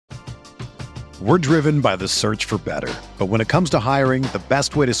We're driven by the search for better. But when it comes to hiring, the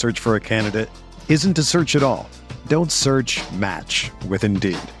best way to search for a candidate isn't to search at all. Don't search, match with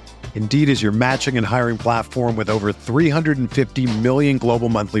Indeed. Indeed is your matching and hiring platform with over 350 million global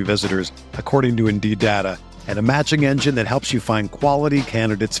monthly visitors, according to Indeed data, and a matching engine that helps you find quality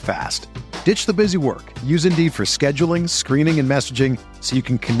candidates fast. Ditch the busy work. Use Indeed for scheduling, screening, and messaging so you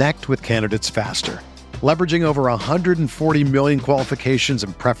can connect with candidates faster. Leveraging over 140 million qualifications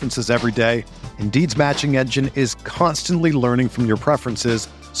and preferences every day, Indeed's matching engine is constantly learning from your preferences,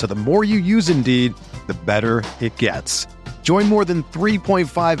 so the more you use Indeed, the better it gets. Join more than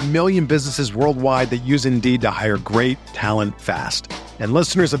 3.5 million businesses worldwide that use Indeed to hire great talent fast. And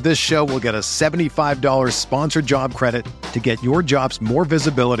listeners of this show will get a $75 sponsored job credit to get your jobs more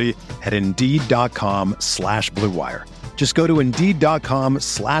visibility at Indeed.com/Blue Wire. Just go to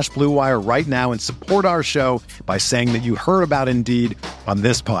Indeed.com/Blue Wire right now and support our show by saying that you heard about Indeed on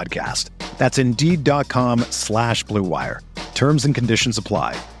this podcast. That's Indeed.com/Blue Wire. Terms and conditions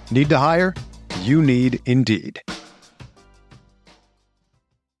apply. Need to hire? You need Indeed.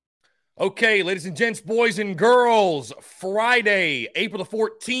 Okay, ladies and gents, boys and girls, Friday, April the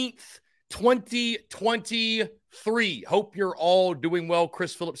 14th, 2023. Hope you're all doing well.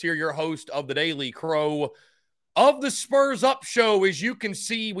 Chris Phillips here, your host of the Daily Crow of the Spurs Up Show. As you can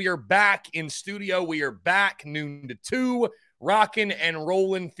see, we are back in studio. We are back noon to 2, rocking and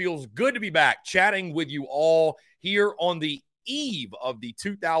rolling. Feels good to be back chatting with you all here on the eve of the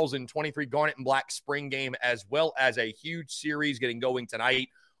 2023 Garnet and Black Spring Game, as well as a huge series getting going tonight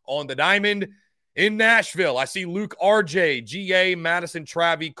on the Diamond in Nashville. I see Luke, RJ, GA, Madison,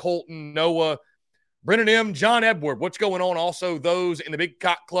 Travi, Colton, Noah, Brennan M., John Edward. What's going on? Also, those in the Big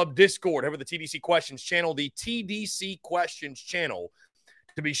Cock Club Discord over the TDC Questions channel, the TDC Questions channel.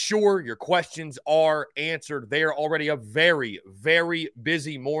 To be sure, your questions are answered there. Already a very, very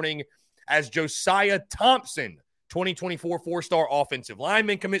busy morning as Josiah Thompson, 2024 four-star offensive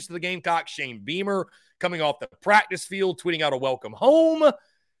lineman, commits to the Gamecocks. Shane Beamer coming off the practice field, tweeting out a welcome home.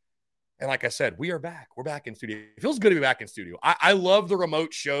 And like I said, we are back. We're back in studio. It feels good to be back in studio. I love the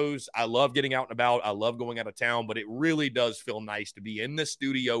remote shows. I love getting out and about. I love going out of town, but it really does feel nice to be in the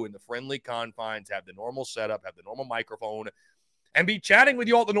studio in the friendly confines, have the normal setup, have the normal microphone, and be chatting with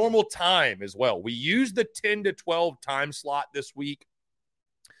you all at the normal time as well. We used the 10 to 12 time slot this week.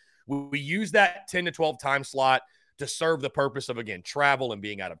 We use that 10 to 12 time slot to serve the purpose of, again, travel and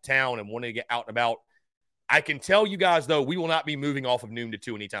being out of town and wanting to get out and about. I can tell you guys, though, we will not be moving off of noon to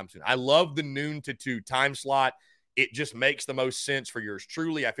 2 anytime soon. I love the noon to 2 time slot. It just makes the most sense for yours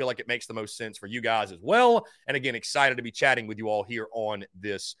truly. I feel like it makes the most sense for you guys as well. And again, excited to be chatting with you all here on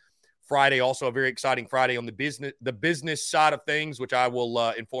this Friday. Also a very exciting Friday on the business side of things, which I will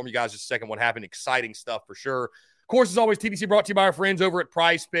inform you guys in a second what happened. Exciting stuff for sure. Of course, as always, TBC brought to you by our friends over at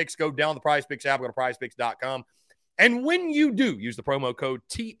Prize Picks. Go down the Prize Picks app, go to prizepicks.com. And when you do, use the promo code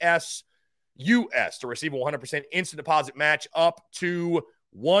TSUS to receive a 100% instant deposit match up to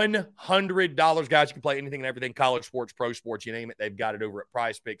 $100. Guys, you can play anything and everything, college sports, pro sports, you name it. They've got it over at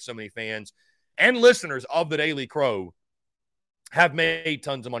Prize Picks. So many fans and listeners of the Daily Crow have made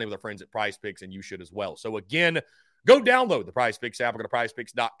tons of money with our friends at Prize Picks, and you should as well. So again, go download the Prize Picks app or go to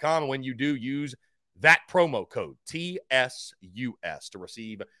prizepicks.com. And when you do, use that promo code TSUS to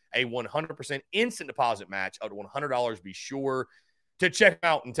receive a 100% instant deposit match up to $100. Be sure to check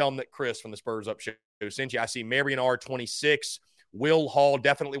out and tell them that Chris from the Spurs Up Show sent you. I see Marion R26, Will Hall.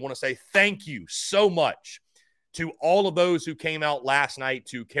 Definitely want to say thank you so much to all of those who came out last night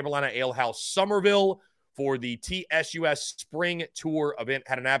to Carolina Ale House Somerville for the TSUS Spring Tour event.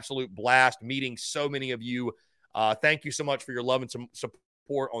 Had an absolute blast meeting so many of you. Thank you so much for your love and some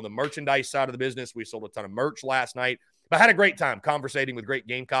support on the merchandise side of the business. We sold a ton of merch last night, but had a great time conversating with great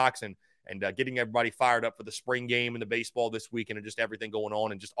Gamecocks and getting everybody fired up for the spring game and the baseball this weekend and just everything going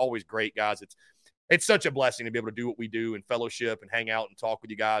on, and just always great, guys. It's such a blessing to be able to do what we do and fellowship and hang out and talk with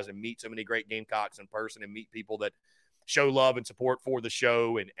you guys and meet so many great Gamecocks in person and meet people that show love and support for the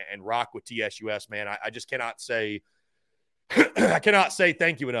show and rock with TSUS, man. I just cannot say I cannot say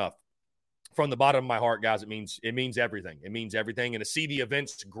thank you enough from the bottom of my heart, guys. It means everything. It means everything. And to see the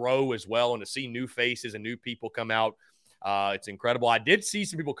events grow as well and to see new faces and new people come out, it's incredible. I did see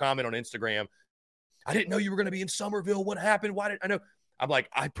some people comment on Instagram, I didn't know you were going to be in Somerville. What happened? Why did I know? I'm like,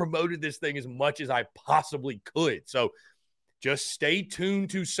 I promoted this thing as much as I possibly could. So just stay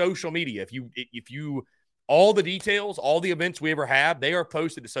tuned to social media. If you all the details, all the events we ever have, they are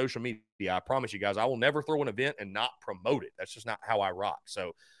posted to social media. I promise you guys, I will never throw an event and not promote it. That's just not how I rock.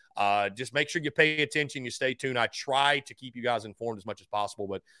 So just make sure you pay attention, you stay tuned. I try to keep you guys informed as much as possible.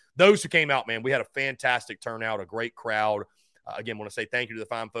 But those who came out, man, we had a fantastic turnout, a great crowd. Again, want to say thank you to the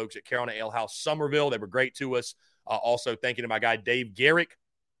fine folks at Carolina Ale House Somerville. They were great to us. Also, thank you to my guy, Dave Garrick.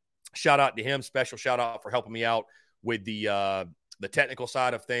 Shout out to him. Special shout out for helping me out with the technical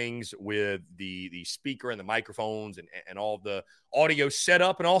side of things, with the speaker and the microphones and all the audio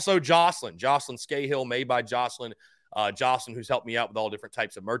setup. And also Jocelyn Scahill, made by Jocelyn. Jocelyn, who's helped me out with all different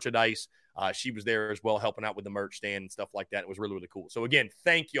types of merchandise. She was there as well, helping out with the merch stand and stuff like that. It was really, really cool. So again,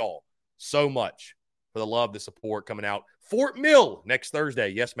 thank y'all so much for the love, the support coming out. Fort Mill next Thursday.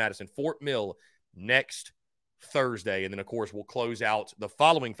 Yes, Madison, Fort Mill next Thursday. And then, of course, we'll close out the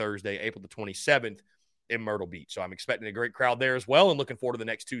following Thursday, April the 27th, in Myrtle Beach. So I'm expecting a great crowd there as well, and looking forward to the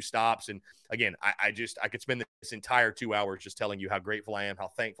next 2 stops. And again, I could spend this entire 2 hours just telling you how grateful I am, how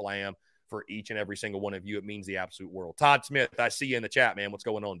thankful I am for each and every single one of you. It means the absolute world. Todd Smith, I see you in the chat, man. What's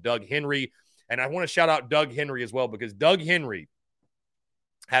going on? Doug Henry. And I want to shout out Doug Henry as well, because Doug Henry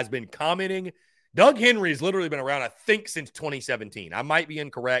has been commenting. Doug Henry has literally been around, I think, since 2017. I might be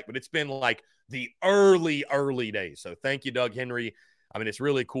incorrect, but it's been like the early days. So thank you, Doug Henry. I mean, it's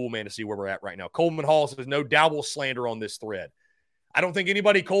really cool, man, to see where we're at right now. Coleman Hall says no Dowell slander on this thread. I don't think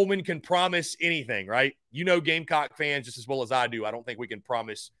anybody, Coleman, can promise anything, right? You know Gamecock fans just as well as I do. I don't think we can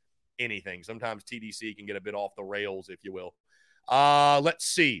promise anything. Sometimes TDC can get a bit off the rails, if you will. Let's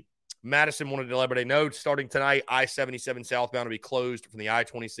see. Madison wanted to let everybody know, starting tonight, I-77 southbound will be closed from the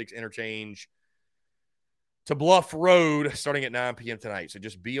I-26 interchange to Bluff Road starting at 9 p.m. tonight. So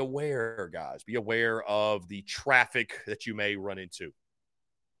just be aware, guys. Be aware of the traffic that you may run into.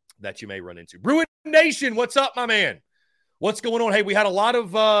 Bruin Nation, what's up, my man? What's going on? Hey, we had a lot of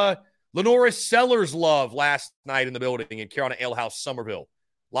Lenoris Sellers love last night in the building in Carolina Ale House, Somerville.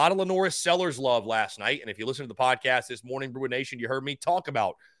 A lot of Lenoris Sellers love last night. And if you listen to the podcast this morning, Bruin Nation, you heard me talk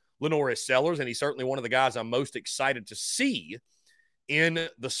about Lenoris Sellers, and he's certainly one of the guys I'm most excited to see in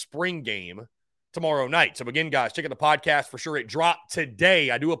the spring game tomorrow night. So again, guys, check out the podcast for sure. It dropped today.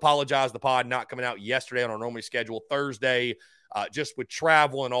 I do apologize, the pod not coming out yesterday on our normally scheduled Thursday. Just with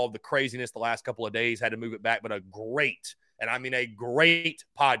travel and all the craziness the last couple of days, had to move it back. But a great, and I mean a great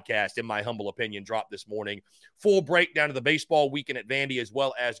podcast, in my humble opinion, dropped this morning. Full breakdown of the baseball weekend at Vandy, as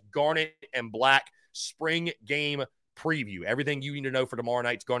well as Garnet and Black spring game preview. Everything you need to know for tomorrow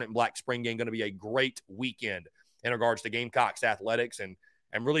night's Garnet and Black spring game. Going to be a great weekend in regards to Gamecocks athletics and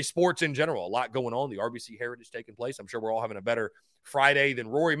really sports in general. A lot going on. The RBC Heritage taking place. I'm sure we're all having a better Friday than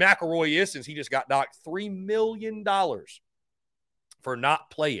Rory McIlroy is, since he just got docked $3 million for not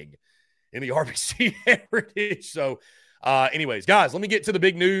playing in the RBC Heritage. So anyways, guys, let me get to the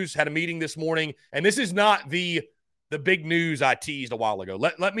big news. Had a meeting this morning, and this is not the big news I teased a while ago.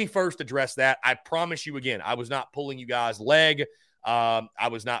 Let me first address that. I promise you again, I was not pulling you guys' leg. I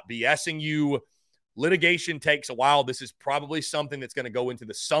was not BSing you. Litigation takes a while. This is probably something that's going to go into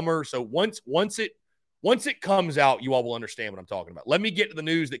the summer. So once it comes out, you all will understand what I'm talking about. Let me get to the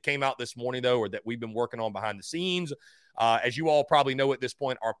news that came out this morning, though, or that we've been working on behind the scenes. As you all probably know at this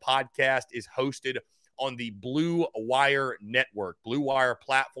point, our podcast is hosted on the Blue Wire Network, Blue Wire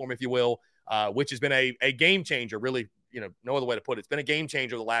platform, if you will, which has been a game changer, really, no other way to put it. It's been a game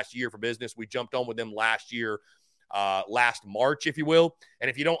changer the last year for business. We jumped on with them last year, last March, if you will. And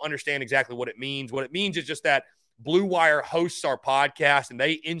if you don't understand exactly what it means is just that Blue Wire hosts our podcast and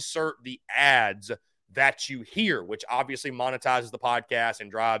they insert the ads that you hear, which obviously monetizes the podcast and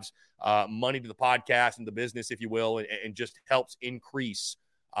drives money to the podcast and the business, if you will, and just helps increase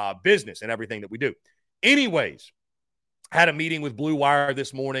business and everything that we do. Anyways, had a meeting with Blue Wire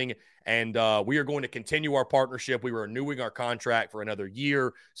this morning, and we are going to continue our partnership. We were renewing our contract for another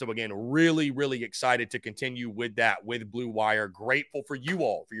year. So again, really, really excited to continue with that with Blue Wire. Grateful for you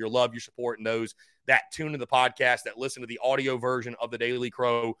all, for your love, your support, and those that tune to the podcast, that listen to the audio version of the Daily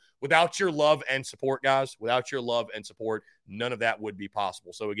Crow. Without your love and support, guys, without your love and support, none of that would be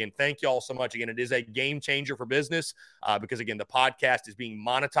possible. So again, thank you all so much. Again, it is a game changer for business because again, the podcast is being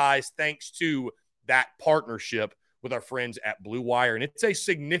monetized thanks to that partnership with our friends at Blue Wire. And it's a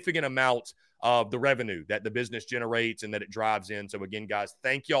significant amount of the revenue that the business generates and that it drives in. So again, guys,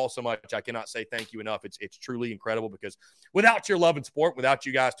 thank you all so much. I cannot say thank you enough. It's truly incredible, because without your love and support, without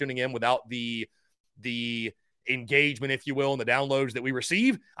you guys tuning in, without the engagement, if you will, and the downloads that we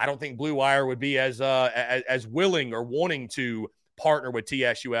receive, I don't think Blue Wire would be as willing or wanting to partner with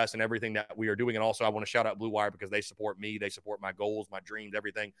TSUS and everything that we are doing. And also, I want to shout out Blue Wire because they support me. They support my goals, my dreams,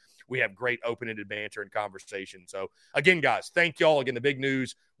 everything. We have great open-ended banter and conversation. So again, guys, thank y'all. Again, the big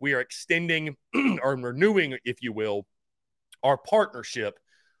news, we are extending or renewing, if you will, our partnership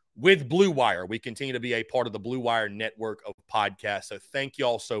with Blue Wire. We continue to be a part of the Blue Wire network of podcasts. So thank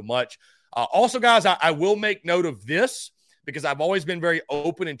y'all so much. Also, guys, I will make note of this because I've always been very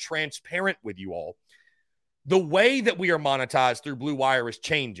open and transparent with you all. the way that we are monetized through Blue Wire is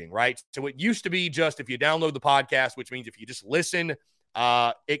changing, right? So it used to be just if you download the podcast, which means if you just listen,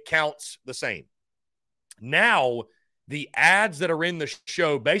 it counts the same. Now, the ads that are in the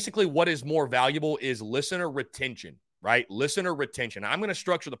show, basically what is more valuable is listener retention, right? Listener retention. I'm going to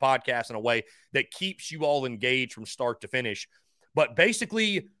structure the podcast in a way that keeps you all engaged from start to finish. But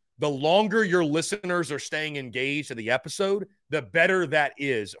basically, the longer your listeners are staying engaged in the episode, the better that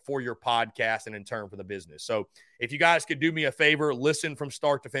is for your podcast and in turn for the business. So if you guys could do me a favor, listen from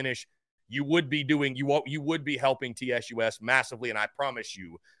start to finish, you would be helping TSUS massively. And I promise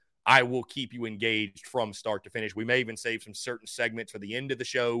you, I will keep you engaged from start to finish. We may even save some certain segments for the end of the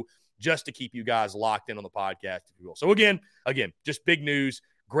show just to keep you guys locked in on the podcast, if you will. So again, just big news.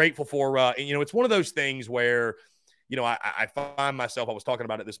 Grateful for, it's one of those things where, I find myself, I was talking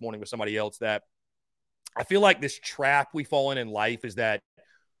about it this morning with somebody else, that I feel like this trap we fall in life is that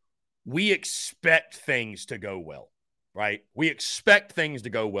we expect things to go well, right? We expect things to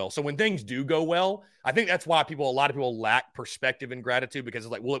go well. So when things do go well, I think that's why a lot of people lack perspective and gratitude, because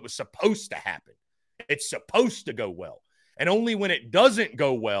it's like, well, it was supposed to happen. It's supposed to go well. And only when it doesn't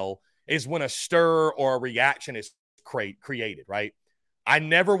go well is when a stir or a reaction is created, right? I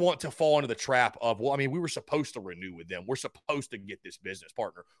never want to fall into the trap of, we were supposed to renew with them. We're supposed to get this business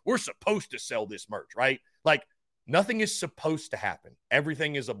partner. We're supposed to sell this merch, right? Like, nothing is supposed to happen.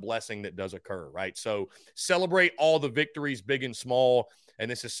 Everything is a blessing that does occur, right? So celebrate all the victories, big and small. And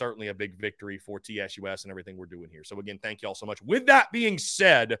this is certainly a big victory for TSUS and everything we're doing here. So again, thank you all so much. With that being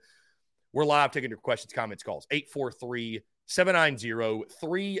said, we're live taking your questions, comments, calls.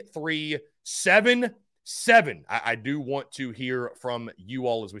 843-790-3377. I do want to hear from you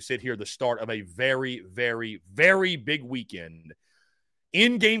all as we sit here, the start of a very, very, very big weekend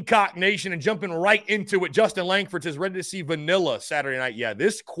in Gamecock Nation, and jumping right into it. Justin Langford says, ready to see Vanilla Saturday night. Yeah,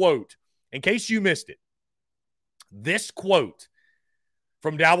 this quote, in case you missed it, this quote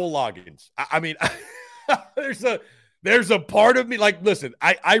from Dowell Loggins. There's a part of me, like, listen,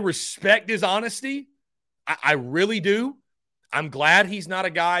 I respect his honesty. I really do. I'm glad he's not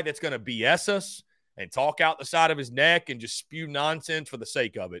a guy that's going to BS us and talk out the side of his neck and just spew nonsense for the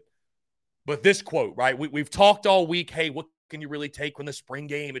sake of it. But this quote, right? We've talked all week, hey, what can you really take from the spring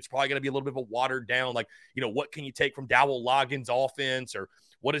game? It's probably going to be a little bit of a watered down, like, what can you take from Dowell Loggins' offense, or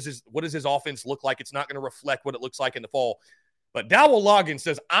what does his offense look like? It's not going to reflect what it looks like in the fall. But Dowell Loggins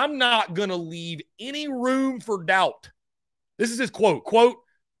says, I'm not going to leave any room for doubt. This is his quote. Quote,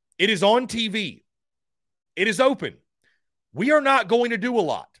 it is on TV. It is open. We are not going to do a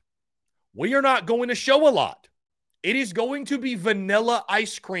lot. We are not going to show a lot. It is going to be vanilla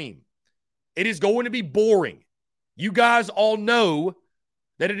ice cream. It is going to be boring. You guys all know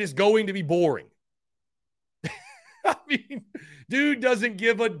that it is going to be boring. Dude doesn't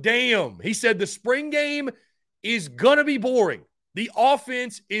give a damn. He said the spring game is going to be boring. The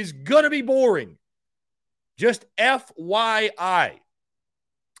offense is going to be boring. Just FYI.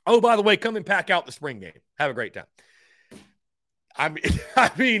 Oh, by the way, come and pack out the spring game. Have a great time.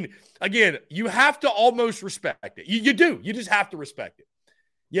 Again, you have to almost respect it. You do. You just have to respect it.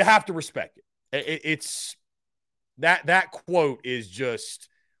 You have to respect it. It's that quote is just,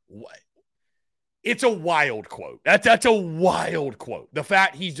 it's a wild quote. That's a wild quote. The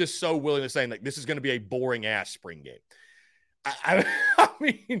fact he's just so willing to say, like, this is going to be a boring ass spring game. I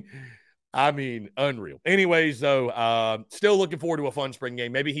mean, unreal. Anyways, though, still looking forward to a fun spring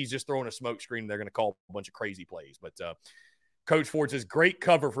game. Maybe he's just throwing a smoke screen. They're going to call a bunch of crazy plays. But Coach Ford says, great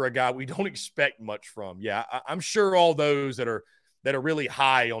cover for a guy we don't expect much from. Yeah, I'm sure all those that are really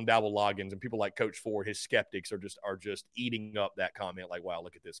high on Dowell Loggins and people like Coach Ford, his skeptics, are just eating up that comment. Like, wow,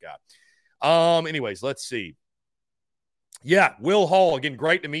 look at this guy. Anyways, let's see. Yeah, Will Hall, again,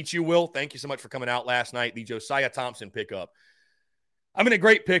 great to meet you, Will. Thank you so much for coming out last night. The Josiah Thompson pickup. A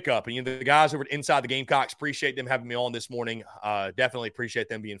great pickup. And the guys over at Inside the Gamecocks, appreciate them having me on this morning. Definitely appreciate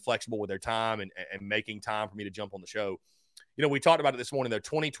them being flexible with their time and making time for me to jump on the show. We talked about it this morning, their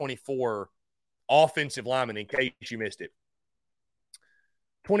 2024 offensive lineman, in case you missed it.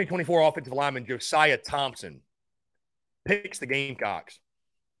 2024 offensive lineman Josiah Thompson picks the Gamecocks.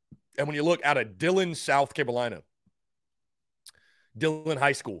 And when you look out of Dillon, South Carolina, Dillon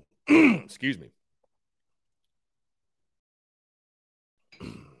High School, excuse me.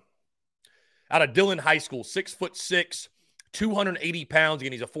 Out of Dillon High School, 6'6", 280 pounds.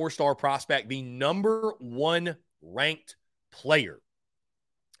 Again, he's a 4-star prospect, the number 1 ranked player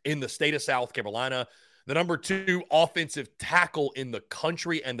in the state of South Carolina, the number 2 offensive tackle in the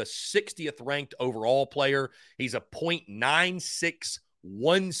country, and the 60th ranked overall player. He's a .9616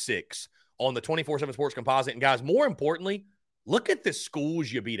 on the 24/7 Sports Composite. And guys, more importantly, look at the schools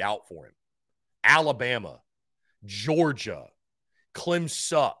you beat out for him. Alabama, Georgia, Clem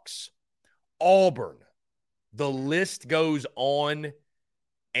sucks, Auburn. The list goes on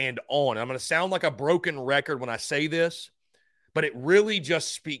and on. I'm going to sound like a broken record when I say this, but it really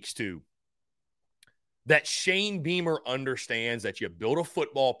just speaks to that Shane Beamer understands that you build a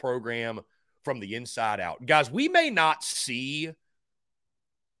football program from the inside out. Guys, we may not see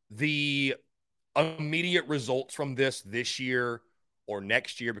the immediate results from this year or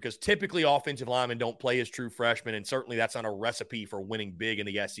next year, because typically offensive linemen don't play as true freshmen, and certainly that's not a recipe for winning big in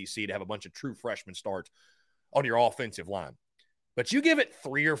the SEC to have a bunch of true freshmen starts on your offensive line. But you give it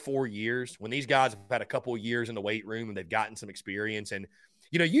 3 or 4 years, when these guys have had a couple of years in the weight room and they've gotten some experience. And,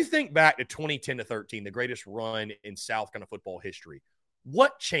 you know, you think back to 2010 to 13, the greatest run in South Carolina football history.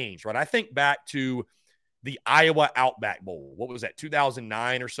 What changed, right? I think back to the Iowa Outback Bowl. What was that,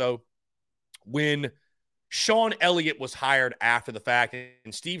 2009 or so? When Sean Elliott was hired after the fact,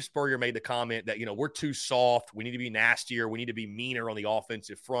 and Steve Spurrier made the comment that, you know, we're too soft. We need to be nastier. We need to be meaner on the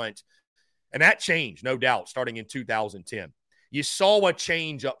offensive front. And that changed, no doubt, starting in 2010. You saw a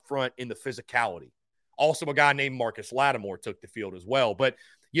change up front in the physicality. Also, a guy named Marcus Lattimore took the field as well. But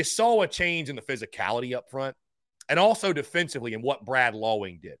you saw a change in the physicality up front, and also defensively in what Brad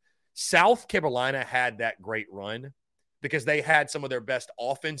Lawing did. South Carolina had that great run because they had some of their best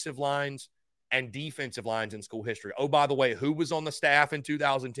offensive lines and defensive lines in school history. Oh, by the way, who was on the staff in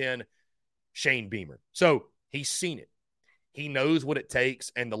 2010? Shane Beamer. So he's seen it. He knows what it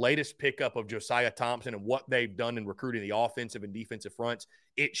takes, and the latest pickup of Josiah Thompson and what they've done in recruiting the offensive and defensive fronts,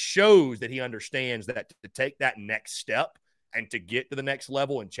 it shows that he understands that to take that next step and to get to the next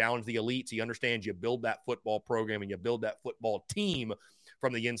level and challenge the elites, he understands you build that football program and you build that football team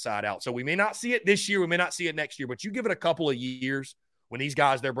from the inside out. So we may not see it this year, we may not see it next year, but you give it a couple of years when these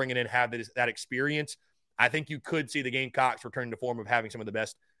guys they're bringing in have that experience, I think you could see the Gamecocks return to form of having some of the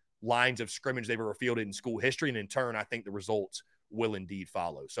best lines of scrimmage they've ever fielded in school history. And in turn, I think the results will indeed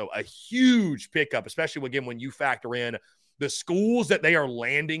follow. So a huge pickup, especially again, when you factor in the schools that they are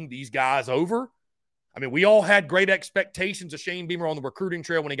landing these guys over. I mean, we all had great expectations of Shane Beamer on the recruiting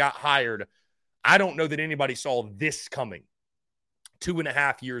trail when he got hired. I don't know that anybody saw this coming.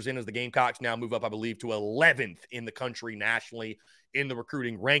 2.5 years in, as the Gamecocks now move up, I believe, to 11th in the country nationally in the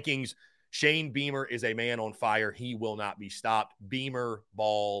recruiting rankings. Shane Beamer is a man on fire. He will not be stopped. Beamer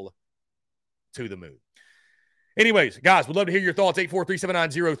ball to the moon. Anyways, guys, we'd love to hear your thoughts.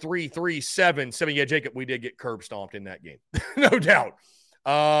 843-790-3377. Yeah, Jacob, we did get curb stomped in that game. No doubt.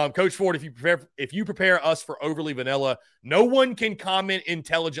 Coach Ford, if you prepare us for overly vanilla, no one can comment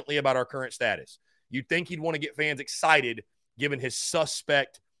intelligently about our current status. You'd think he'd want to get fans excited given his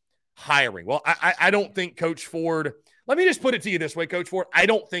suspect hiring. Well, I don't think Coach Ford – let me just put it to you this way, Coach Ford. I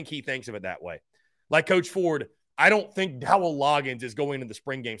don't think he thinks of it that way. Like Coach Ford, I don't think Dowell Loggins is going into the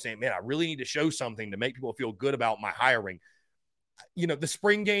spring game saying, man, I really need to show something to make people feel good about my hiring. You know, the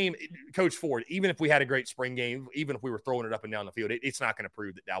spring game, Coach Ford, even if we had a great spring game, even if we were throwing it up and down the field, it's not going to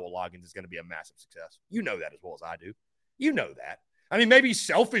prove that Dowell Loggins is going to be a massive success. You know that as well as I do. You know that. I mean, maybe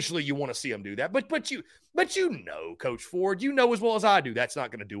selfishly you want to see him do that, but you know, Coach Ford, you know as well as I do, that's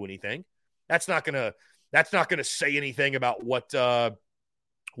not going to do anything. That's not going to say anything about what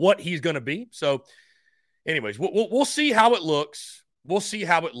he's going to be. So, anyways, we'll see how it looks. We'll see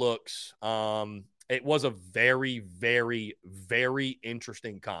how it looks. It was a very, very, very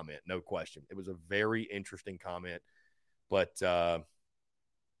interesting comment, no question. It was a very interesting comment, but yeah,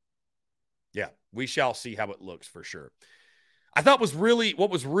 we shall see how it looks for sure. I thought what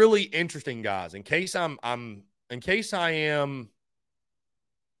was really interesting, guys, in case I am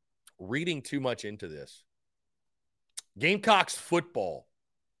reading too much into this. Gamecocks football,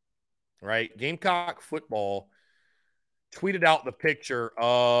 right? Gamecock football tweeted out the picture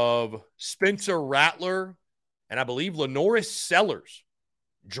of Spencer Rattler and I believe Lenoris Sellers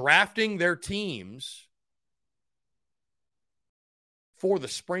drafting their teams for the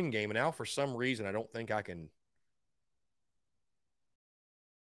spring game. And now for some reason, I don't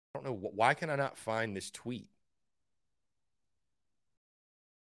know. Why can I not find this tweet?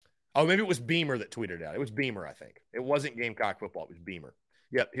 Oh, maybe it was Beamer that tweeted it out. It was Beamer, I think. It wasn't Gamecock football. It was Beamer.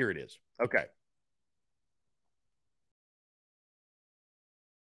 Yep, here it is. Okay.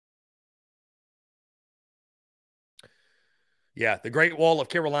 Yeah, the Great Wall of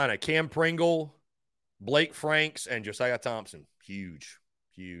Carolina. Cam Pringle, Blake Franks, and Josiah Thompson. Huge,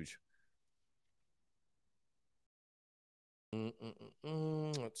 huge.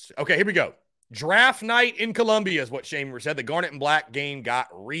 Let's see. Okay, here we go. Draft night in Columbia is what Shamer said. The Garnet and Black game got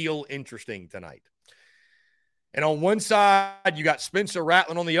real interesting tonight. And on one side, you got Spencer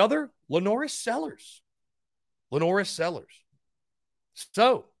Rattler. On the other, Lenoris Sellers.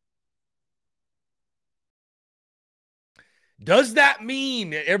 So, Does that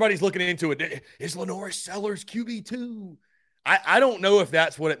mean everybody's looking into it? Is LaNorris Sellers QB2? I don't know if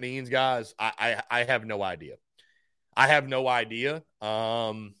that's what it means, guys. I have no idea. I have no idea.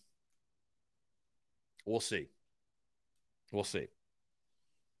 We'll see. We'll see.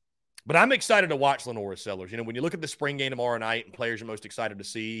 But I'm excited to watch LaNorris Sellers. You know, when you look at the spring game tomorrow night and players you're most excited to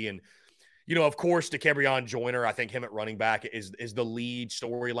see, and, you know, of course, DeKevion Joyner, I think him at running back is the lead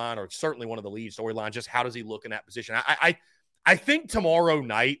storyline, or certainly one of the lead storylines. Just how does he look in that position? I think tomorrow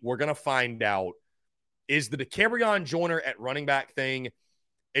night we're going to find out, is the DeKevion Joyner at running back thing,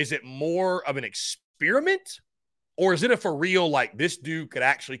 is it more of an experiment, or is it a for real, like this dude could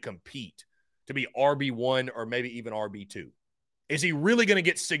actually compete to be RB1 or maybe even RB2? Is he really going to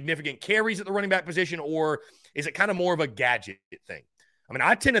get significant carries at the running back position, or is it kind of more of a gadget thing? I mean,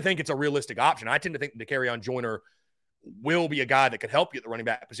 I tend to think it's a realistic option. I tend to think DeKevion Joyner will be a guy that could help you at the running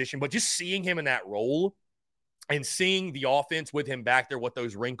back position, but just seeing him in that role and seeing the offense with him back there, what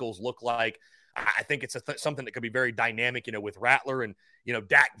those wrinkles look like, I think it's something that could be very dynamic, you know, with Rattler and, you know,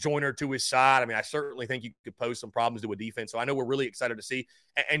 Dak Joyner to his side. I mean, I certainly think you could pose some problems to a defense. So I know we're really excited to see.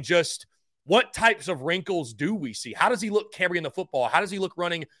 And just what types of wrinkles do we see? How does he look carrying the football? How does he look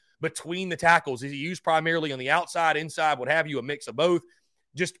running between the tackles? Is he used primarily on the outside, inside, what have you, a mix of both?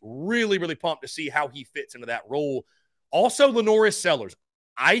 Just really, really pumped to see how he fits into that role. Also, LaNorris Sellers.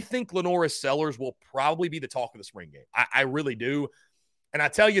 I think LaNorris Sellers will probably be the talk of the spring game. I really do. And I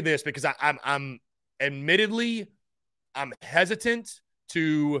tell you this because I'm admittedly, I'm hesitant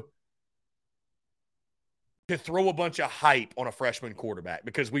to throw a bunch of hype on a freshman quarterback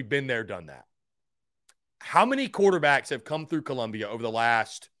because we've been there, done that. How many quarterbacks have come through Columbia over the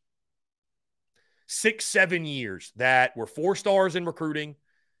last 6-7 years that were 4 stars in recruiting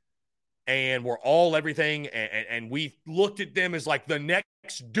and were all everything, and we looked at them as like the next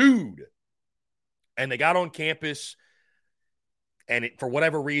dude, and they got on campus, and for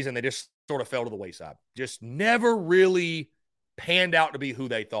whatever reason, they just sort of fell to the wayside. Just never really panned out to be who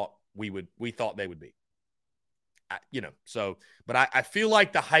they thought we thought they would be. But I feel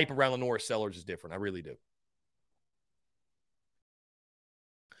like the hype around LaNorris Sellers is different. I really do.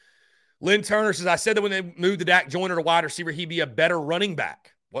 Lynn Turner says, I said that when they moved the Dak Joyner to wide receiver, he'd be a better running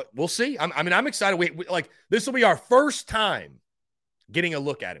back. We'll see. I'm excited. We this will be our first time getting a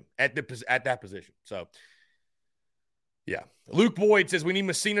look at him at that position. So, yeah. Luke Boyd says, we need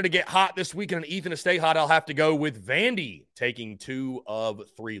Messina to get hot this weekend and Ethan to stay hot. I'll have to go with Vandy taking 2 of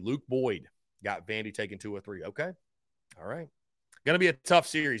 3. Luke Boyd got Vandy taking 2 of 3. Okay. All right. Going to be a tough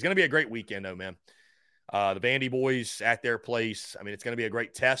series. Going to be a great weekend, though, man. The Vandy boys at their place. I mean, it's going to be a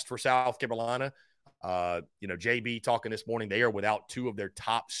great test for South Carolina. JB talking this morning, they are without 2 of their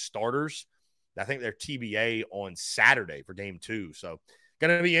top starters. I think they're TBA on Saturday for game 2. So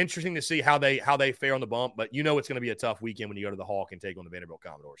going to be interesting to see how they fare on the bump. But you know it's going to be a tough weekend when you go to the Hawk and take on the Vanderbilt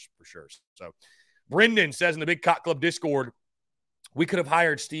Commodores for sure. So Brendan says in the Big Cock Club Discord, we could have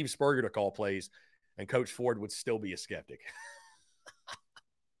hired Steve Spurrier to call plays, and Coach Ford would still be a skeptic.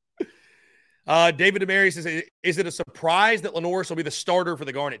 David Demary says, is it a surprise that LaNorris will be the starter for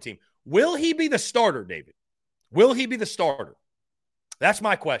the Garnet team? Will he be the starter, David? Will he be the starter? That's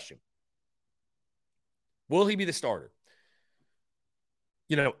my question. Will he be the starter?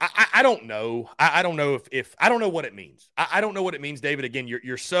 You know, I don't know. I don't know if I don't know what it means. I don't know what it means, David. Again,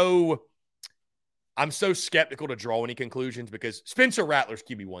 I'm so skeptical to draw any conclusions because Spencer Rattler's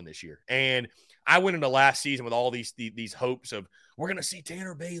QB1 this year. And I went into last season with all these hopes of we're going to see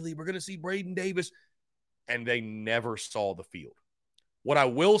Tanner Bailey, we're going to see Braden Davis, and they never saw the field. What I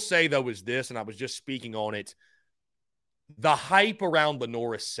will say, though, is this, and I was just speaking on it, the hype around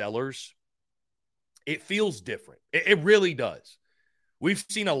LaNorris Sellers, it feels different. It really does. We've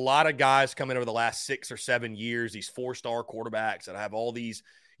seen a lot of guys come in over the last 6 or 7 years, these 4-star quarterbacks that have all these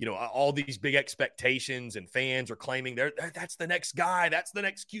big expectations, and fans are claiming that's the next guy, that's the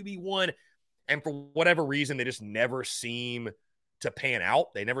next QB1. And for whatever reason, they just never seem to pan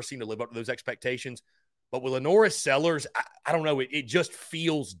out. They never seem to live up to those expectations. But with LaNorris Sellers, I don't know. It just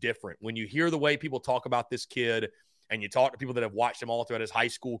feels different when you hear the way people talk about this kid and you talk to people that have watched him all throughout his high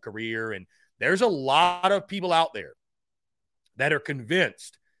school career. And there's a lot of people out there that are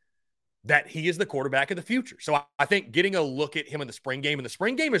convinced that he is the quarterback of the future. So I think getting a look at him in the spring game, and the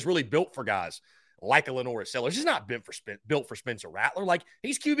spring game is really built for guys like a LaNorris Sellers. It's not built for Spencer Rattler. Like,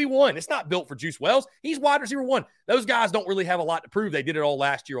 he's QB1. It's not built for Juice Wells. He's wide receiver 1. Those guys don't really have a lot to prove. They did it all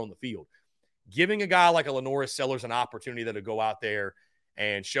last year on the field. Giving a guy like a LaNorris Sellers an opportunity to go out there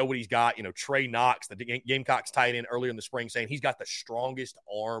and show what he's got. You know, Trey Knox, the Gamecocks tight end, earlier in the spring saying he's got the strongest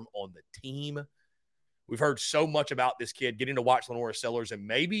arm on the team. We've heard so much about this kid. Getting to watch LaNorris Sellers, and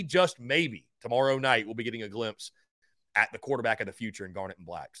maybe, just maybe, tomorrow night we'll be getting a glimpse at the quarterback of the future in Garnet and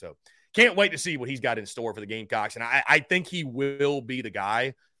Black. So can't wait to see what he's got in store for the Gamecocks. And I think he will be the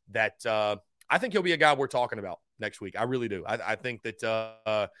guy that I think he'll be a guy we're talking about next week. I really do. I think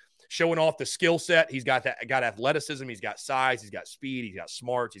that showing off the skill set, he's got athleticism, he's got size, he's got speed, he's got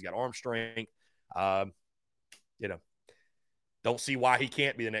smarts, he's got arm strength. Don't see why he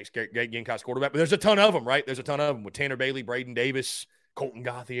can't be the next great Gamecocks quarterback. But there's a ton of them, right? There's a ton of them with Tanner Bailey, Braden Davis, Colton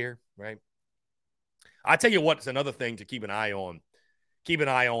Gauthier, right? I tell you what, it's another thing to keep an eye on. Keep an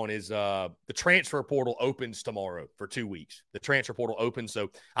eye on is the transfer portal opens tomorrow for 2 weeks. The transfer portal opens,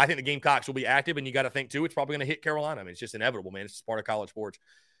 so I think the Gamecocks will be active, and you got to think, too, it's probably going to hit Carolina. I mean, it's just inevitable, man. It's just part of college sports.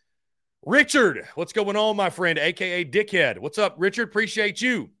 Richard, what's going on, my friend, a.k.a. Dickhead? What's up, Richard? Appreciate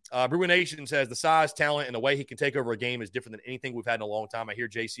you. Brewer Nation says the size, talent, and the way he can take over a game is different than anything we've had in a long time. I hear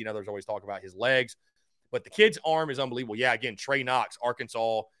JC and others always talk about his legs, but the kid's arm is unbelievable. Yeah, again, Trey Knox,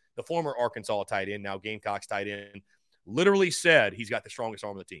 Arkansas, the former Arkansas tight end, now Gamecocks tight end, literally said he's got the strongest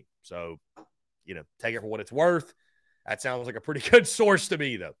arm on the team. So, take it for what it's worth. That sounds like a pretty good source to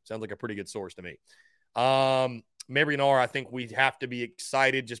me, though. Sounds like a pretty good source to me. Marion R, I think we have to be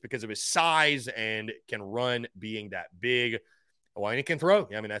excited just because of his size and can run being that big. Well, and he can throw.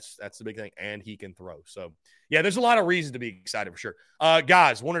 Yeah, I mean, that's the big thing. And he can throw. So, yeah, there's a lot of reasons to be excited for sure.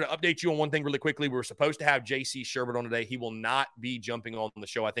 Guys, wanted to update you on one thing really quickly. We were supposed to have JC Sherbert on today. He will not be jumping on the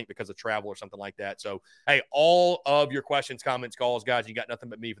show, I think, because of travel or something like that. So, hey, all of your questions, comments, calls, guys, you got nothing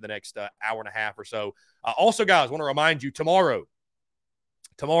but me for the next hour and a half or so. Also, guys, want to remind you, tomorrow,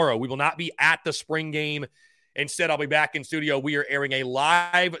 we will not be at the spring game. Instead, I'll be back in studio. We are airing a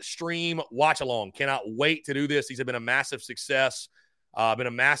live stream watch-along. Cannot wait to do this. These have been a massive success. In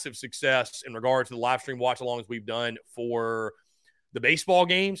regards to the live stream watch-alongs we've done for the baseball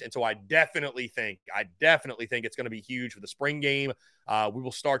games. And so I definitely think it's going to be huge for the spring game. We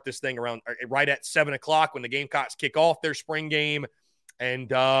will start this thing around right at 7 o'clock when the Gamecocks kick off their spring game.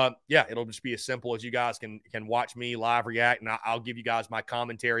 And, it'll just be as simple as you guys can watch me live react, and I'll give you guys my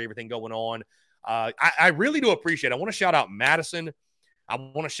commentary, everything going on. I really do appreciate it. I want to shout out Madison. I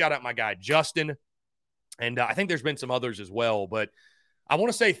want to shout out my guy, Justin. And I think there's been some others as well. But I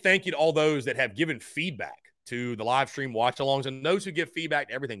want to say thank you to all those that have given feedback to the live stream watch-alongs and those who give feedback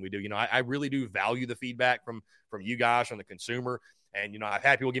to everything we do. I really do value the feedback from you guys, from the consumer. And, I've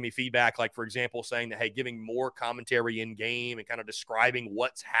had people give me feedback, like, for example, saying that, hey, giving more commentary in-game and kind of describing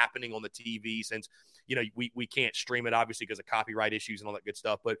what's happening on the TV since, we can't stream it, obviously, because of copyright issues and all that good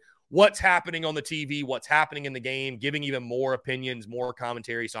stuff. But what's happening on the TV, what's happening in the game, giving even more opinions, more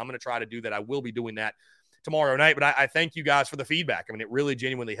commentary. So I'm going to try to do that. I will be doing that tomorrow night. But I thank you guys for the feedback. I mean, it really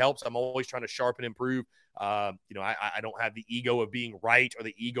genuinely helps. I'm always trying to sharpen and improve. I don't have the ego of being right or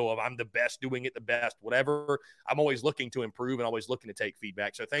the ego of I'm the best doing it the best, whatever. I'm always looking to improve and always looking to take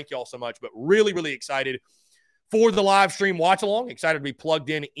feedback. So thank you all so much. But really, really excited for the live stream watch along. Excited to be plugged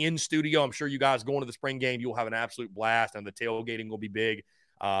in studio. I'm sure you guys going to the spring game, you'll have an absolute blast, and the tailgating will be big.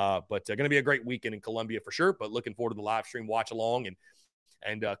 But going to be a great weekend in Columbia for sure. But looking forward to the live stream watch along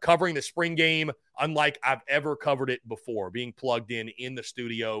and covering the spring game unlike I've ever covered it before, being plugged in the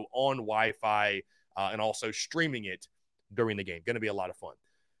studio on Wi-Fi and also streaming it during the game. Going to be a lot of fun.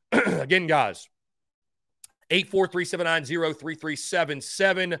 Again, guys,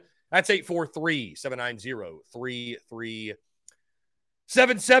 843-790-3377. That's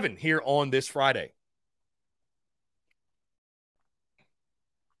 843-790-3377 here on this Friday.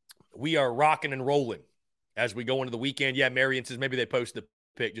 We are rocking and rolling as we go into the weekend. Yeah, Marion says maybe they posted the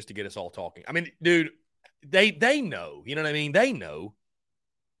pic just to get us all talking. I mean, dude, they know. You know what I mean? They know.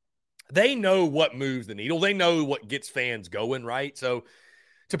 They know what moves the needle. They know what gets fans going, right? So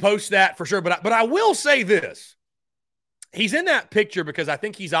to post that for sure. But I will say this. He's in that picture because I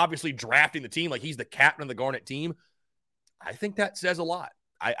think he's obviously drafting the team. Like, he's the captain of the Garnet team. I think that says a lot.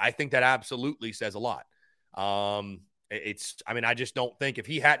 I think that absolutely says a lot. I just don't think if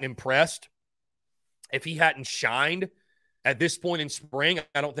he hadn't impressed, if he hadn't shined at this point in spring,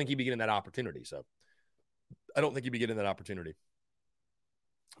 I don't think he'd be getting that opportunity. So I don't think he'd be getting that opportunity.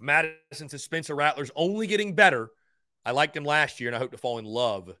 Madison says Spencer Rattler's only getting better. I liked him last year, and I hope to fall in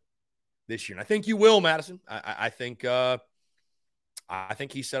love this year. And I think you will, Madison. I think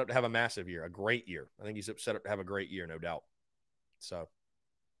he's set up to have a massive year, a great year. I think he's set up to have a great year, no doubt. So,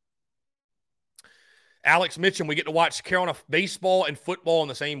 Alex Mitchum, we get to watch Carolina baseball and football in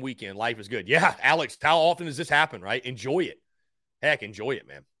the same weekend. Life is good. Yeah, Alex, how often does this happen, right? Enjoy it. Heck, enjoy it,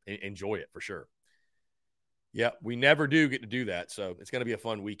 man. Enjoy it for sure. Yeah, we never do get to do that, so it's going to be a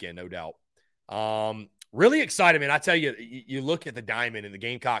fun weekend, no doubt. Really excited, man. I tell you, you look at the Diamond and the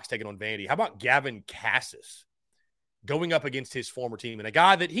Gamecocks taking on Vandy. How about Gavin Cassis? going up against his former team and a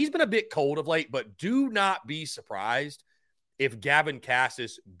guy that he's been a bit cold of late, but do not be surprised if Gavin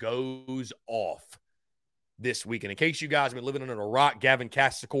Cassis goes off this weekend. In case you guys have been living under a rock, Gavin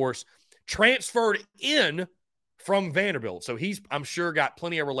Cassis, of course, transferred in from Vanderbilt. So he's, I'm sure, got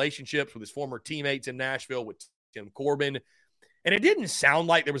plenty of relationships with his former teammates in Nashville, with Tim Corbin. And it didn't sound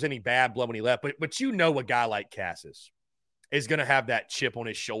like there was any bad blood when he left, but you know a guy like Cassis is going to have that chip on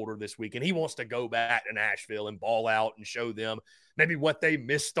his shoulder this week, and he wants to go back to Nashville and ball out and show them maybe what they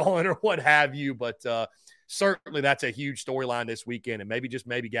missed on or what have you. But certainly that's a huge storyline this weekend, and maybe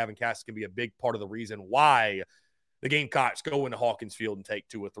Gavin Cassis can be a big part of the reason why the Gamecocks go into Hawkins Field and take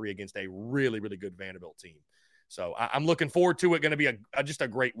 2 or 3 against a really, really good Vanderbilt team. So I'm looking forward to it. Going to be just a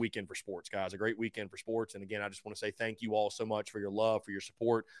great weekend for sports, guys, a great weekend for sports. And again, I just want to say thank you all so much for your love, for your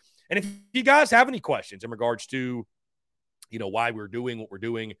support. And if you guys have any questions in regards to, why we're doing what we're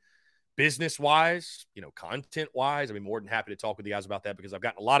doing business-wise, content-wise, I'd be more than happy to talk with you guys about that, because I've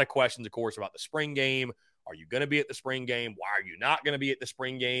gotten a lot of questions, of course, about the spring game. Are you going to be at the spring game? Why are you not going to be at the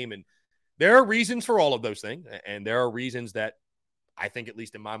spring game? And there are reasons for all of those things, and there are reasons that I think, at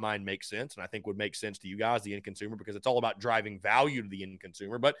least in my mind, make sense, and I think would make sense to you guys, the end consumer, because it's all about driving value to the end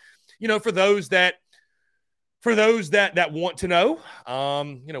consumer. But, for those that want to know,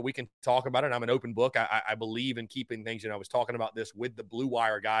 we can talk about it. I'm an open book. I believe in keeping things, I was talking about this with the Blue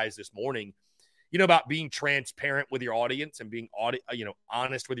Wire guys this morning, about being transparent with your audience and being,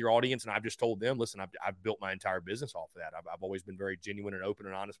 honest with your audience. And I've just told them, listen, I've built my entire business off of that. I've always been very genuine and open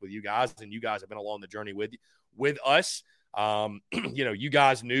and honest with you guys, and you guys have been along the journey with us. You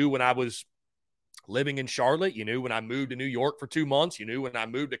guys knew when I was living in Charlotte. You knew when I moved to New York for 2 months. You knew when I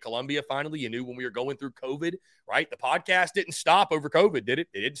moved to Columbia finally. You knew when we were going through COVID, right? The podcast didn't stop over COVID, did it?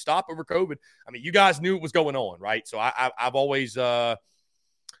 It didn't stop over COVID. I mean, you guys knew what was going on, right? So I've always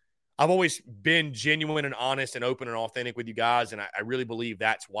been genuine and honest and open and authentic with you guys, and I really believe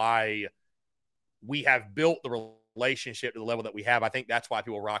that's why we have built the relationship to the level that we have. I think that's why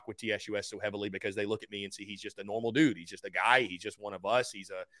people rock with TSUS so heavily, because they look at me and see he's just a normal dude. He's just a guy. He's just one of us.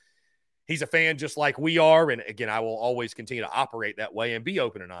 He's a fan just like we are. And again, I will always continue to operate that way and be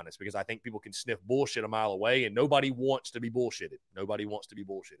open and honest, because I think people can sniff bullshit a mile away, and nobody wants to be bullshitted. Nobody wants to be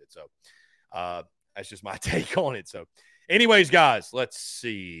bullshitted. So that's just my take on it. So anyways, guys, let's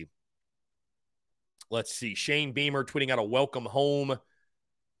see. Shane Beamer tweeting out a welcome home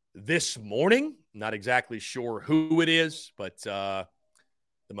this morning. Not exactly sure who it is, but the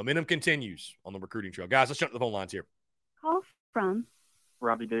momentum continues on the recruiting trail. Guys, let's jump to the phone lines here. Call from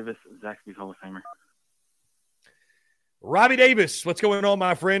Robbie Davis, Zaxby's Hall of Famer. Robbie Davis, what's going on,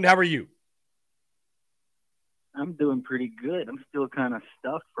 my friend? How are you? I'm doing pretty good. I'm still kind of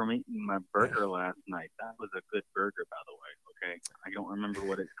stuffed from eating my burger last night. That was a good burger, by the way, okay? I don't remember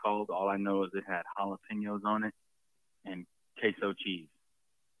what it's called. All I know is it had jalapenos on it and queso cheese.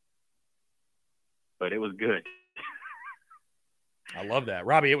 But it was good. I love that.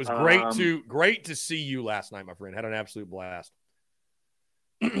 Robbie, it was great to see you last night, my friend. Had an absolute blast.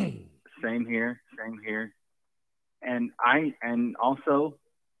 Same here. And also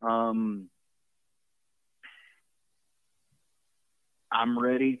I'm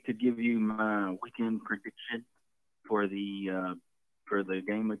ready to give you my weekend prediction for the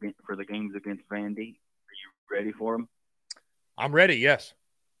games against Vandy. Are you ready for them? I'm ready. Yes.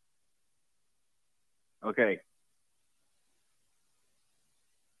 Okay.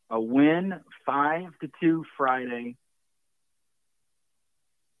 A win 5-2 Friday.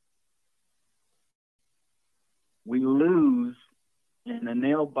 We lose in a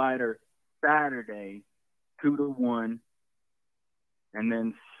nail biter Saturday 2-1. And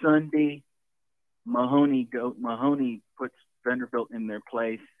then Sunday, Mahoney puts Vanderbilt in their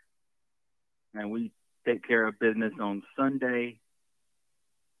place, and we take care of business on Sunday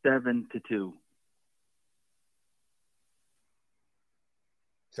 7-2.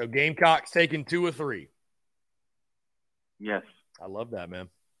 So Gamecocks taking 2 or 3. Yes. I love that, man.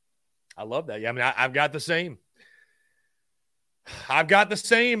 I love that. Yeah, I mean, I've got the same.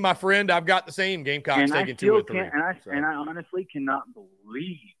 My friend. I've got the same. Gamecocks taking 2 or 3. And I honestly cannot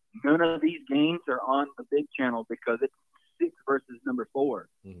believe none of these games are on the big channel, because it's 6 versus number 4.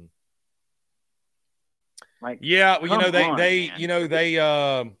 Mm-hmm. Like, yeah, well,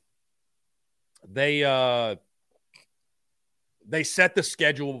 they set the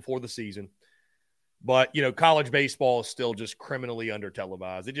schedule before the season, but college baseball is still just criminally under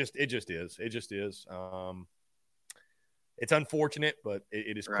televised. It just is. It's unfortunate, but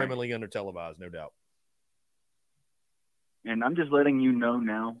it is criminally under televised, no doubt. And I'm just letting you know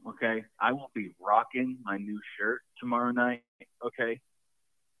now, okay? I will be rocking my new shirt tomorrow night, okay?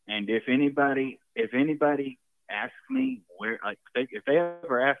 And if anybody ask me where, like, if they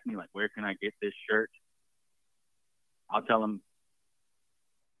ever ask me, like, where can I get this shirt, I'll tell them,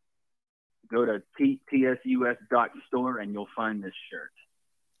 go to tsus.store and you'll find this shirt.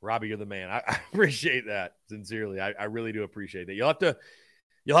 Robbie, you're the man. I appreciate that sincerely. I really do appreciate that.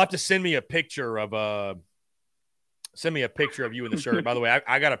 You'll have to send me a picture of you in the shirt. By the way,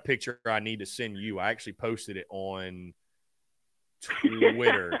 I got a picture I need to send you. I actually posted it on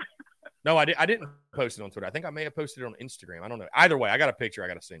Twitter. No, I didn't post it on Twitter. I think I may have posted it on Instagram. I don't know. Either way, I got a picture I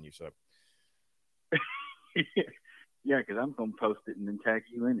got to send you. So. Yeah, because I'm going to post it and then tag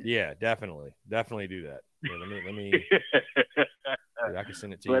you in it. Yeah, definitely do that. Yeah, let me. Dude, I can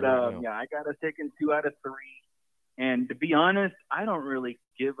send it to you. But right now. yeah, I got a taken 2 out of 3. And to be honest, I don't really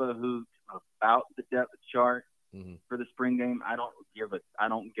give a hoot about the depth chart for the spring game. I don't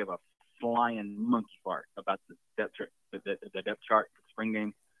give a flying monkey fart about the depth chart, the depth chart for the spring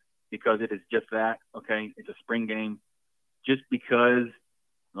game, because it is just that. Okay, it's a spring game. Just because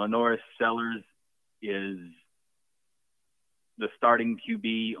Lenoris Sellers is the starting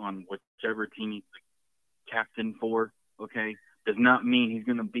QB on whichever team he's the captain for, okay, does not mean he's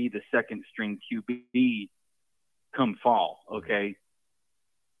going to be the second string QB come fall, okay?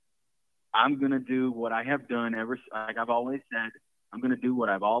 I'm going to do what I have done like I've always said. I'm going to do what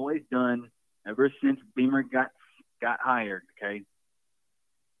I've always done ever since Beamer got hired, okay?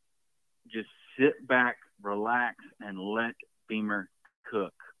 Just sit back, relax, and let Beamer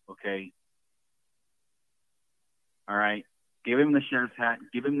cook, okay? All right? Give him the chef's hat,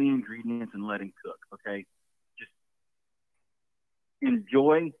 give him the ingredients, and let him cook, okay? Just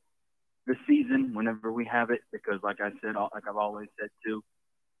enjoy the season whenever we have it, because like I said, like I've always said too,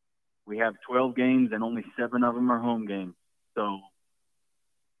 we have 12 games and only 7 of them are home games. So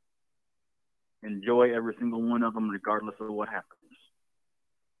enjoy every single one of them regardless of what happens.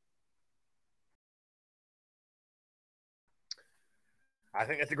 I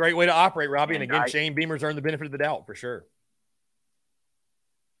think that's a great way to operate, Robbie. And again, Shane Beamer's earned the benefit of the doubt for sure.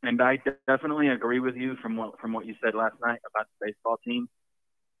 And I definitely agree with you from what you said last night about the baseball team.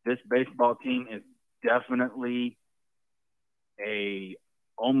 This baseball team is definitely a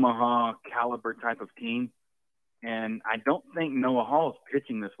Omaha caliber type of team. And I don't think Noah Hall is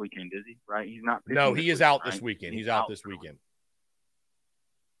pitching this weekend, is he? Right? He's not pitching. No, he is out this weekend. He's out this weekend.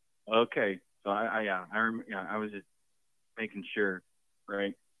 Okay. So I was just making sure,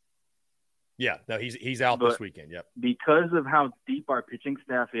 right? Yeah, no, he's out this weekend. Yep. Because of how deep our pitching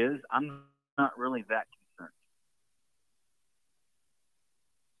staff is, I'm not really that concerned.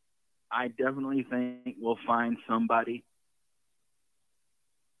 I definitely think we'll find somebody,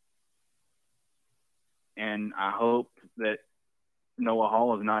 and I hope that Noah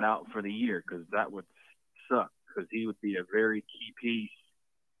Hall is not out for the year, because that would suck, because he would be a very key piece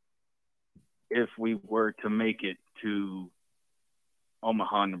if we were to make it to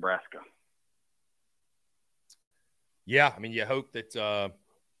Omaha, Nebraska. Yeah, I mean, you hope that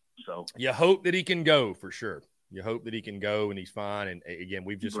you hope that he can go for sure. You hope that he can go and he's fine. And again,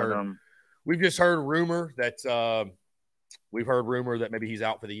 we've just heard rumor that maybe he's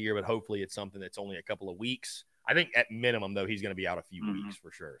out for the year, but hopefully it's something that's only a couple of weeks. I think at minimum though he's going to be out a few weeks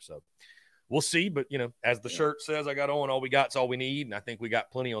for sure. So we'll see. But as the shirt says, I got on all we got's all we need, and I think we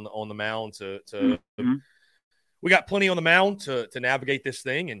got plenty on the mound to. We got plenty on the mound to navigate this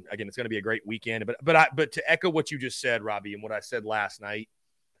thing, and again, it's going to be a great weekend. But to echo what you just said, Robbie, and what I said last night,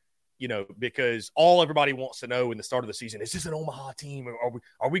 because everybody wants to know in the start of the season, is this an Omaha team? Or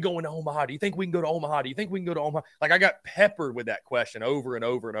are we going to Omaha? Do you think we can go to Omaha? Do you think we can go to Omaha? Like, I got peppered with that question over and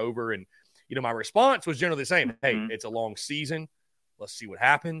over and over, and my response was generally the same. Hey, it's a long season. Let's see what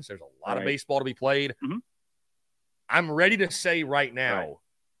happens. There's a lot of baseball to be played. I'm ready to say right now,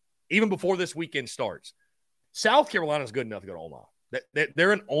 even before this weekend starts, South Carolina's good enough to go to Omaha.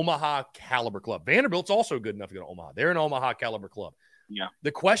 They're an Omaha caliber club. Vanderbilt's also good enough to go to Omaha. They're an Omaha caliber club. Yeah.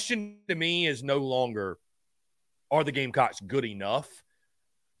 The question to me is no longer, are the Gamecocks good enough?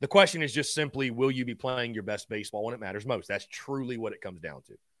 The question is just simply, will you be playing your best baseball when it matters most? That's truly what it comes down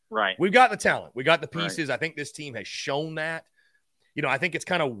to. Right. We've got the talent. We got the pieces. Right. I think this team has shown that. I think it's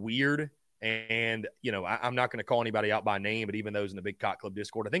kind of weird. And, I'm not going to call anybody out by name, but even those in the Big Cock Club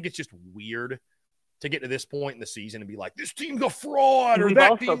Discord, I think it's just weird to get to this point in the season and be like, this team's a fraud, or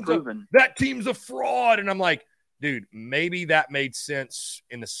that team's a fraud. And I'm like, dude, maybe that made sense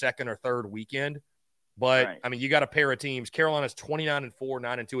in the second or third weekend. But, I mean, you got a pair of teams. Carolina's 29-4,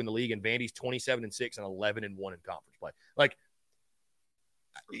 9-2 in the league, and Vandy's 27-6 and 11-1 in conference play. Like,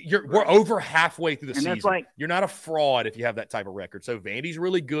 we're over halfway through the season. You're not a fraud if you have that type of record. So Vandy's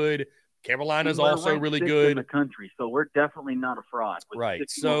really good. Carolina's we're also ranked really sixth good in the country, so we're definitely not a fraud. With Right.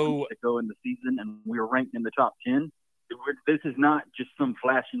 61 So weeks to go in the season, and we were ranked in the top 10. This is not just some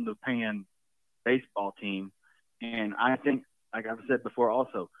flash in the pan baseball team. And I think, like I've said before,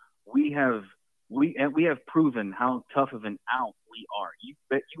 also we have proven how tough of an out we are.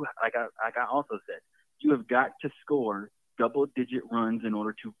 Like I also said, you have got to score double-digit runs in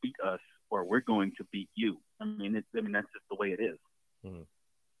order to beat us, or we're going to beat you. I mean, that's just the way it is. Mhm.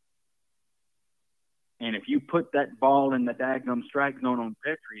 And if you put that ball in the daggum strike zone on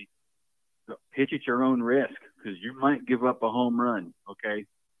Petrie, pitch at your own risk, because you might give up a home run, okay?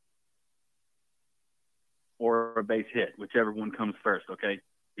 Or a base hit, whichever one comes first, okay?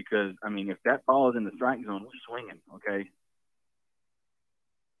 Because, I mean, if that ball is in the strike zone, we're swinging, okay?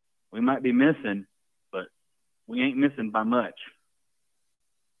 We might be missing, but we ain't missing by much.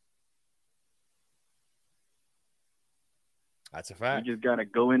 That's a fact. We just got to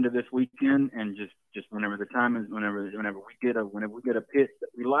go into this weekend and just whenever the time is, whenever we get a pitch that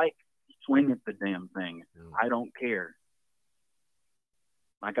we like, swing at the damn thing. I don't care.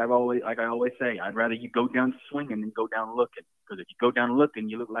 Like I always say, I'd rather you go down swinging than go down looking. Because if you go down looking,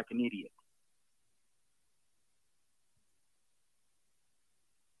 you look like an idiot.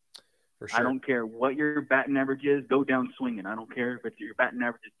 For sure. I don't care what your batting average is. Go down swinging. I don't care if your batting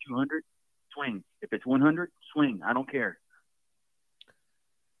average is 200. Swing. If it's 100, swing. I don't care.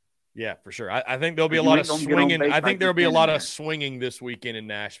 Yeah, for sure. I think there'll be a lot of swinging. I think there'll be a lot of swinging this weekend in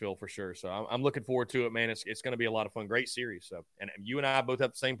Nashville for sure. So I'm looking forward to it, man. It's going to be a lot of fun. Great series. So, and you and I both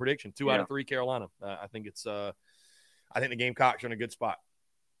have the same prediction: 2 out of 3 Carolina. I think it's. I think the Gamecocks are in a good spot.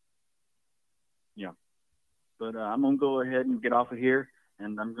 Yeah, but I'm gonna go ahead and get off of here,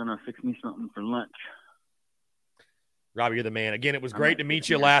 and I'm gonna fix me something for lunch. Robbie, you're the man. Again, it was great to meet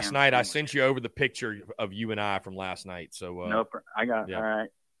you last night. I sent you over the picture of you and I from last night. So nope, I got all right.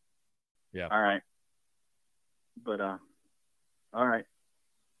 Yeah. All right. But, all right.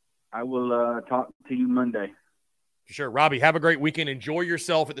 I will talk to you Monday. For sure. Robbie, have a great weekend. Enjoy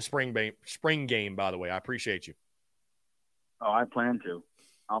yourself at the spring game, by the way. I appreciate you. Oh, I plan to.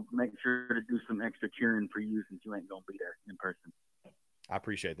 I'll make sure to do some extra cheering for you since you ain't going to be there in person. I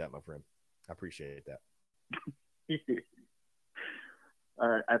appreciate that, my friend. I appreciate that. All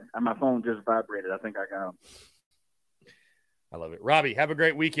right. My phone just vibrated. I think I got him. I love it. Robbie, have a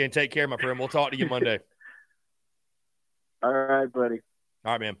great weekend. Take care, my friend. We'll talk to you Monday. All right, buddy.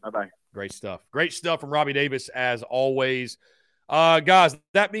 All right, man. Bye-bye. Great stuff. Great stuff from Robbie Davis, as always. Guys,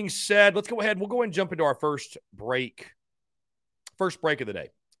 that being said, let's go ahead. We'll go ahead and jump into our first break of the day.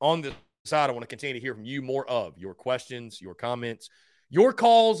 On the side, I want to continue to hear from you more of your questions, your comments, your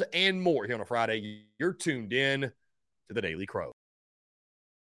calls, and more here on a Friday. You're tuned in to the Daily Crow.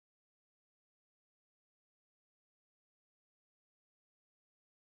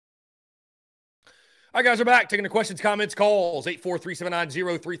 All right, guys, we're back. Taking the questions, comments, calls.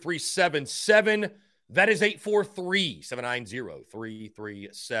 843-790-3377. That is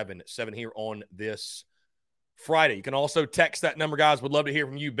 843-790-3377 here on this Friday. You can also text that number, guys. Would love to hear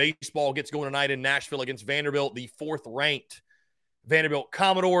from you. Baseball gets going tonight in Nashville against Vanderbilt, the 4th-ranked Vanderbilt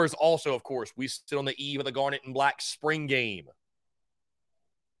Commodores. Also, of course, we sit on the eve of the Garnet and Black spring game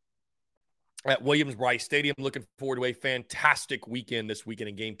at Williams-Brice Stadium. Looking forward to a fantastic weekend this weekend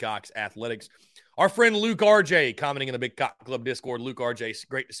in Gamecocks athletics. Our friend Luke RJ commenting in the Big Cock Club Discord. Luke RJ,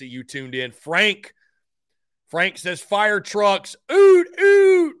 great to see you tuned in. Frank says, fire trucks, oot,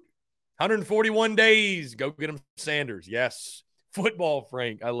 oot. 141 days. Go get him, Sanders. Yes. Football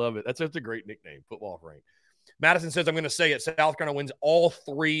Frank. I love it. That's such a great nickname, Football Frank. Madison says, I'm going to say it. South Carolina wins all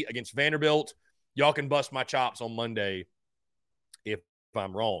 3 against Vanderbilt. Y'all can bust my chops on Monday if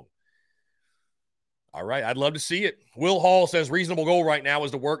I'm wrong. All right, I'd love to see it. Will Hall says reasonable goal right now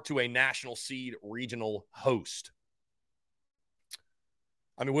is to work to a national seed regional host.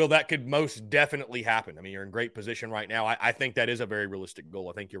 I mean, Will, that could most definitely happen. I mean, you're in great position right now. I think that is a very realistic goal.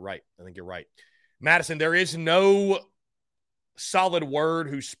 I think you're right. Madison, there is no solid word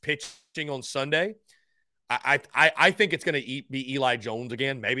who's pitching on Sunday. I think it's going to be Eli Jones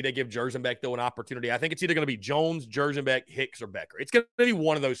again. Maybe they give Jerzenbeck, though, an opportunity. I think it's either going to be Jones, Jerzenbeck, Hicks, or Becker. It's going to be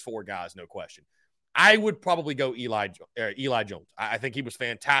one of those 4 guys, no question. I would probably go Eli Jones. I think he was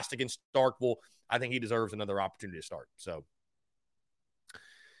fantastic in Starkville. I think he deserves another opportunity to start. So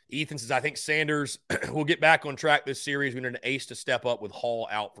Ethan says, I think Sanders will get back on track this series. We need an ace to step up with Hall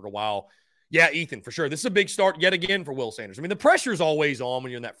out for a while. Yeah, Ethan, for sure. This is a big start yet again for Will Sanders. I mean, the pressure's always on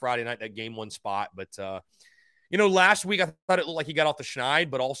when you're in that Friday night, that game 1 spot. But, last week I thought it looked like he got off the schneid,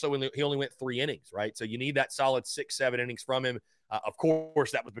 but also he only went 3 innings, right? So you need that solid 6-7 innings from him. Of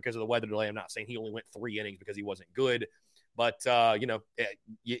course, that was because of the weather delay. I'm not saying he only went 3 innings because he wasn't good. But,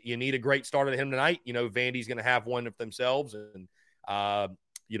 you need a great start at him tonight. Vandy's going to have one of themselves. And, I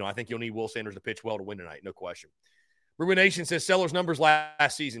think you'll need Will Sanders to pitch well to win tonight. No question. Brewer Nation says Sellers' numbers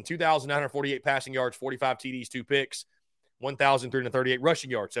last season, 2,948 passing yards, 45 TDs, 2 picks, 1,338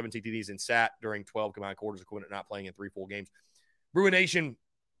 rushing yards, 17 TDs, and sat during 12 combined quarters, equivalent to not playing in 3 full games. Brewer Nation,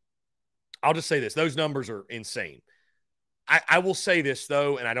 I'll just say this. Those numbers are insane. I will say this,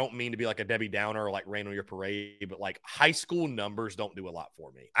 though, and I don't mean to be like a Debbie Downer or like rain on your parade, but like high school numbers don't do a lot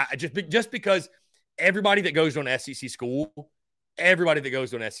for me. Just because everybody that goes to an SEC school had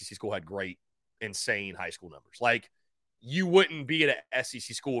great, insane high school numbers. Like, you wouldn't be at an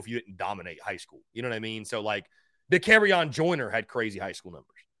SEC school if you didn't dominate high school. You know what I mean? So, like, the Carry-On Joyner had crazy high school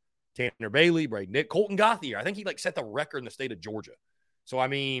numbers. Tanner Bailey, Braden Nick, Colton Gauthier. I think he, set the record in the state of Georgia. So, I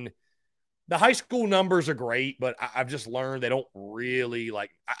mean, the high school numbers are great, but I've just learned they don't really,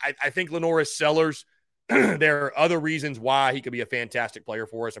 I think Lenoris Sellers, there are other reasons why he could be a fantastic player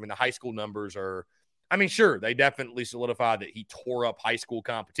for us. I mean, the high school numbers are, sure, they definitely solidified that he tore up high school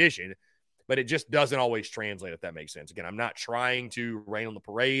competition, but it just doesn't always translate, if that makes sense. Again, I'm not trying to rain on the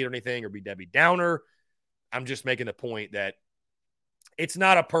parade or anything or be Debbie Downer. I'm just making the point that it's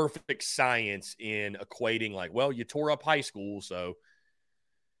not a perfect science in equating you tore up high school, so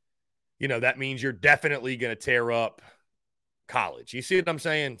that means you're definitely going to tear up college. You see what I'm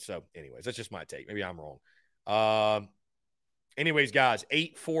saying? So, anyways, that's just my take. Maybe I'm wrong. Anyways, guys,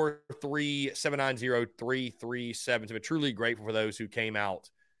 843-790-3377. I'm truly grateful for those who came out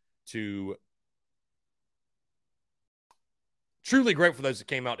to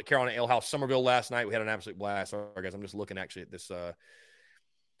Carolina Ale House Somerville last night. We had an absolute blast. Sorry, guys, I'm just looking actually at this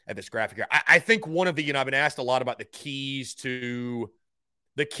graphic here. I think one of the, I've been asked a lot about the keys to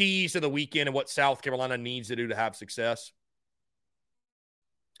the weekend and what South Carolina needs to do to have success.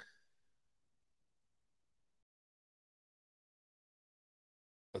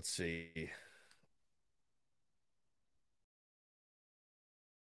 Let's see.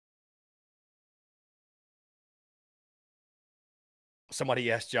 Somebody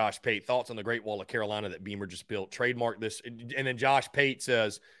asked Josh Pate, thoughts on the Great Wall of Carolina that Beamer just built. Trademark this. And then Josh Pate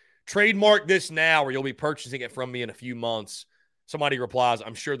says, trademark this now or you'll be purchasing it from me in a few months. Somebody replies,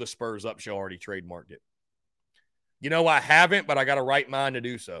 I'm sure the Spurs Up Show already trademarked it. I haven't, but I got a right mind to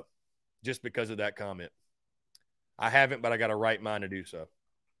do so just because of that comment. I haven't, but I got a right mind to do so.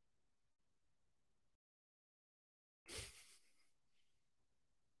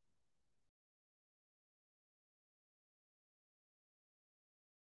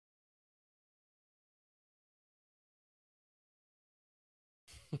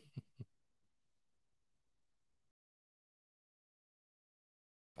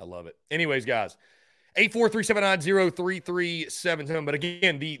 I love it. Anyways, guys, 843-790-3377. But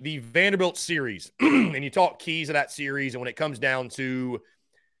again, the Vanderbilt series, and you talk keys of that series, and when it comes down to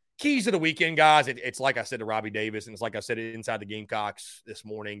keys of the weekend, guys, it's like I said to Robbie Davis, and it's like I said inside the Gamecocks this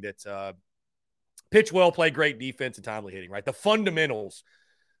morning, that pitch well, play great defense, and timely hitting, right? The fundamentals,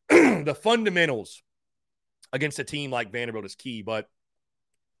 against a team like Vanderbilt is key. But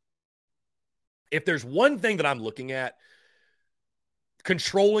if there's one thing that I'm looking at,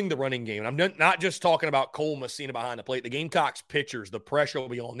 controlling the running game. And I'm not just talking about Cole Messina behind the plate. The Gamecocks pitchers, the pressure will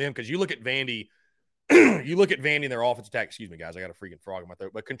be on them because you look at Vandy, and their offensive attack. Excuse me, guys. I got a freaking frog in my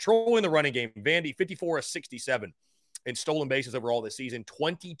throat. But controlling the running game, Vandy, 54 of 67 in stolen bases overall this season,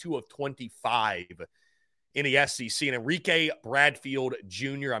 22 of 25 in the SEC. And Enrique Bradfield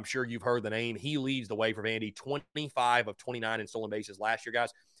Jr., I'm sure you've heard the name. He leads the way for Vandy, 25 of 29 in stolen bases last year, guys.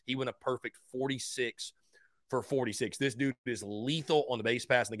 He went a perfect 46 for 46. This dude is lethal on the base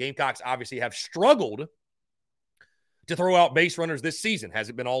pass. And the Gamecocks obviously have struggled to throw out base runners this season. Has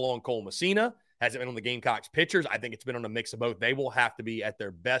it been all on Cole Messina? Has it been on the Gamecocks pitchers? I think it's been on a mix of both. They will have to be at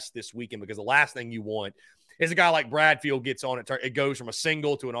their best this weekend because the last thing you want is a guy like Bradfield gets on it. It goes from a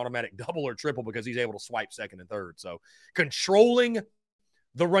single to an automatic double or triple because he's able to swipe second and third. So controlling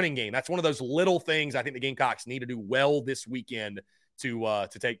the running game. That's one of those little things I think the Gamecocks need to do well this weekend to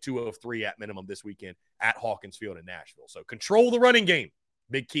take 2 of 3 at minimum this weekend at Hawkins Field in Nashville. So control the running game.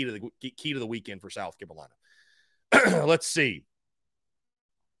 Big key to the weekend for South Carolina. Let's see.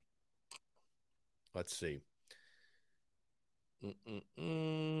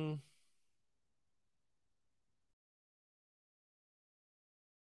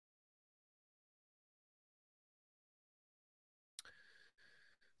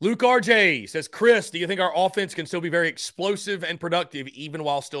 Luke RJ says, Chris, do you think our offense can still be very explosive and productive even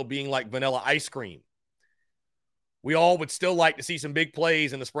while still being like vanilla ice cream? We all would still like to see some big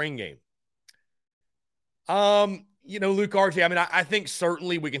plays in the spring game. Luke RJ, I think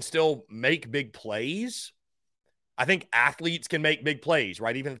certainly we can still make big plays. I think athletes can make big plays,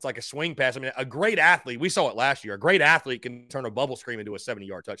 right? Even if it's like a swing pass. I mean, a great athlete, we saw it last year. A great athlete can turn a bubble screen into a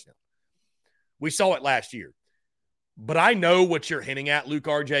 70-yard touchdown. We saw it last year. But I know what you're hinting at, Luke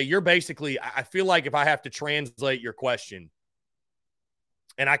RJ. You're basically, I feel like if I have to translate your question,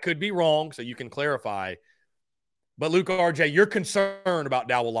 and I could be wrong, so you can clarify, but Luke RJ, you're concerned about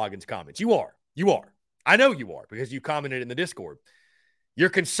Dowell Loggins' comments. You are. You are. I know you are because you commented in the Discord. You're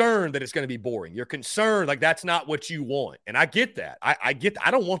concerned that it's going to be boring. You're concerned like that's not what you want. And I get that. I get that.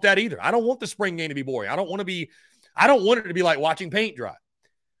 I don't want that either. I don't want the spring game to be boring. I don't want it to be like watching paint dry.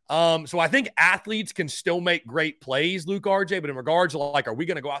 So I think athletes can still make great plays, Luke RJ, but in regards to like, are we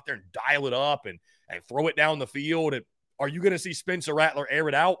going to go out there and dial it up and throw it down the field? And are you going to see Spencer Rattler air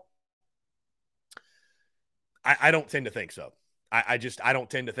it out? I don't tend to think so. I don't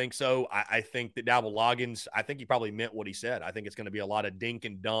tend to think so. I think that Dowell Loggins, I think he probably meant what he said. I think it's going to be a lot of dink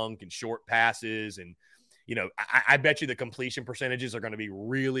and dunk and short passes. And, you know, I bet you the completion percentages are going to be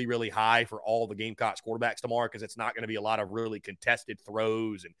really, really high for all the Gamecocks quarterbacks tomorrow because it's not going to be a lot of really contested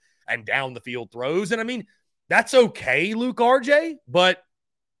throws and down the field throws. And I mean, that's okay, Luke RJ, but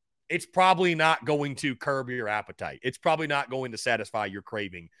it's probably not going to curb your appetite. It's probably not going to satisfy your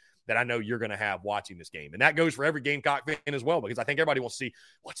craving that I know you're going to have watching this game. And that goes for every Gamecock fan as well, because I think everybody wants to see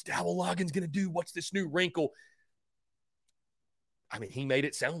what's Dowell Loggins going to do? What's this new wrinkle? I mean, he made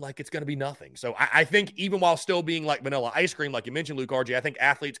it sound like it's going to be nothing. So I think even while still being like vanilla ice cream, like you mentioned, Luke RJ, I think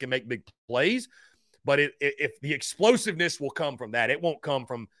athletes can make big plays, but if the explosiveness will come from that, it won't come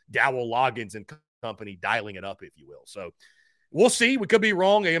from Dowell Loggins and company dialing it up, if you will. So we'll see. We could be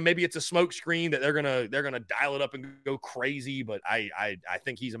wrong, and maybe it's a smoke screen that they're gonna dial it up and go crazy. But I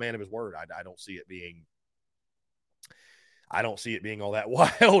think he's a man of his word. I don't see it being all that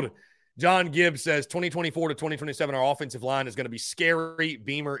wild. John Gibbs says 2024 to 2027, our offensive line is going to be scary.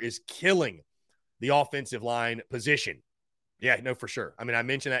 Beamer is killing the offensive line position. Yeah, no, for sure. I mean, I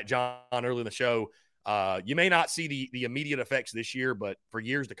mentioned that, John, earlier in the show. You may not see the immediate effects this year, but for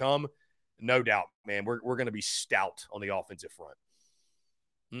years to come, no doubt, man, we're going to be stout on the offensive front.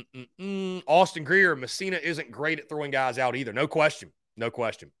 Austin Greer, Messina isn't great at throwing guys out either. No question. No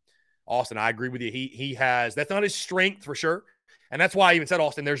question. Austin, I agree with you. He has – that's not his strength for sure. And that's why I even said,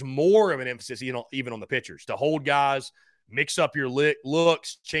 Austin, there's more of an emphasis even on the pitchers to hold guys, mix up your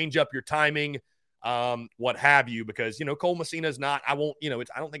looks, change up your timing, what have you, because, you know, Cole Messina is not – I don't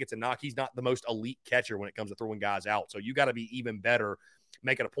think it's a knock. He's not the most elite catcher when it comes to throwing guys out. So you got to be even better,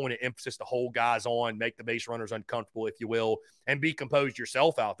 make it a point of emphasis to hold guys on, make the base runners uncomfortable, if you will, and be composed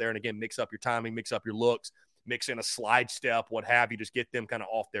yourself out there. And, again, mix up your timing, mix up your looks, mix in a slide step, what have you, just get them kind of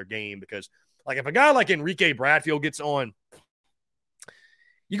off their game. Because, like, if a guy like Enrique Bradfield gets on,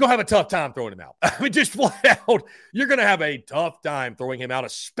 you're going to have a tough time throwing him out. I mean, just flat out, you're going to have a tough time throwing him out,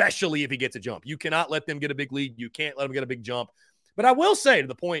 especially if he gets a jump. You cannot let them get a big lead. You can't let them get a big jump. But I will say, to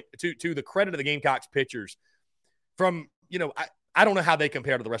the point, to the credit of the Gamecocks pitchers, from, you know, I don't know how they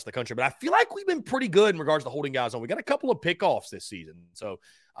compare to the rest of the country, but I feel like we've been pretty good in regards to holding guys on. We got a couple of pickoffs this season. So,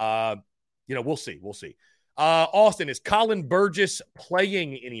 you know, we'll see. We'll see. Austin, is Colin Burgess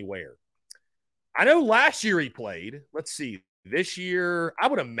playing anywhere? I know last year he played. Let's see. This year, I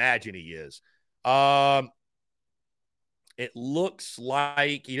would imagine he is. It looks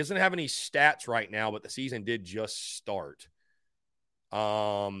like he doesn't have any stats right now, but the season did just start.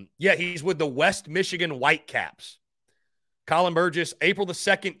 Yeah, he's with the West Michigan Whitecaps. Colin Burgess, April the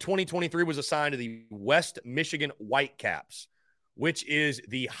 2nd, 2023, was assigned to the West Michigan Whitecaps, which is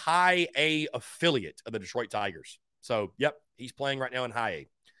the High A affiliate of the Detroit Tigers. So, yep, he's playing right now in High A.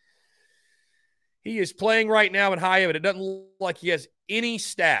 He is playing right now in High A, but it doesn't look like he has any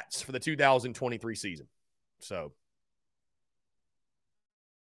stats for the 2023 season. So,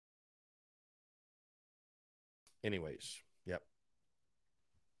 anyways, yep.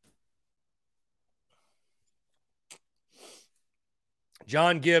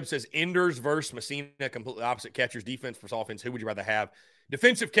 John Gibbs says Enders versus Messina, completely opposite catchers, defense versus offense. Who would you rather have?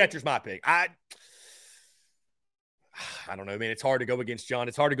 Defensive catcher's my pick. I don't know, man. It's hard to go against John.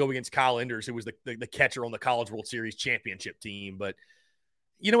 It's hard to go against Kyle Enders, who was the catcher on the College World Series championship team. But,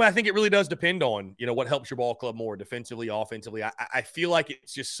 you know, I think it really does depend on, you know, what helps your ball club more, defensively, offensively. I feel like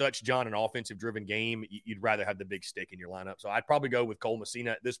it's just such, John, an offensive-driven game. You'd rather have the big stick in your lineup. So I'd probably go with Cole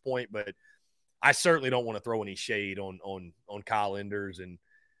Messina at this point, but I certainly don't want to throw any shade on Kyle Enders and,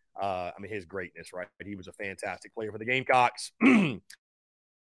 I mean, his greatness, right? He was a fantastic player for the Gamecocks.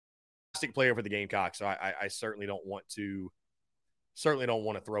 Player for the Gamecocks. So I certainly don't want to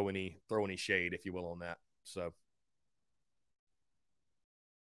throw any shade, if you will, on that. So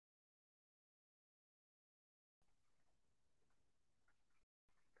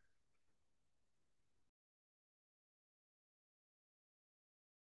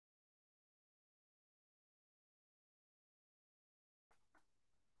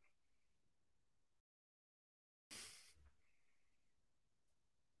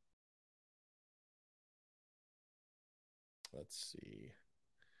Let's see.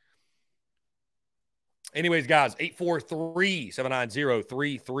 Anyways, guys,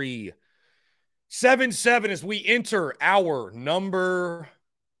 843-790-3377 as we enter hour number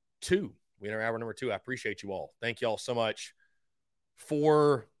 2. We enter hour number 2. I appreciate you all. Thank you all so much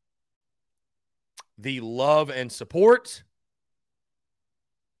for the love and support.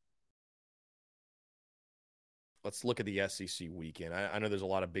 Let's look at the SEC weekend. I know there's a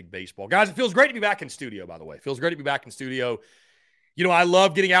lot of big baseball. Guys, it feels great to be back in studio, by the way. It feels great to be back in studio. You know, I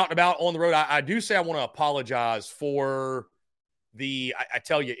love getting out and about on the road. I do say I want to apologize for I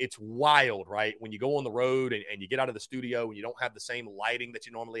tell you, it's wild, right? When you go on the road and you get out of the studio and you don't have the same lighting that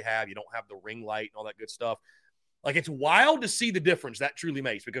you normally have, you don't have the ring light and all that good stuff. Like, it's wild to see the difference that truly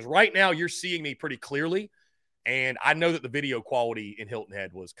makes, because right now you're seeing me pretty clearly. And I know that the video quality in Hilton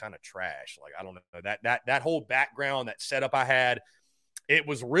Head was kind of trash. Like, I don't know, that whole background, that setup I had, it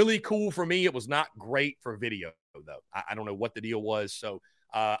was really cool for me. It was not great for video, though. I don't know what the deal was. So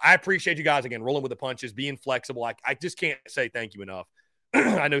I appreciate you guys, again, rolling with the punches, being flexible. I just can't say thank you enough.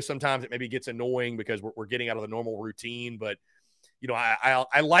 I know sometimes it maybe gets annoying because we're getting out of the normal routine. But, you know,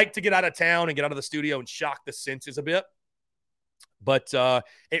 I like to get out of town and get out of the studio and shock the senses a bit. But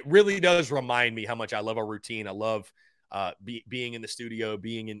it really does remind me how much I love our routine. I love being in the studio,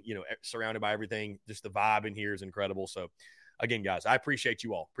 being in, you know, surrounded by everything. Just the vibe in here is incredible. So, again, guys, I appreciate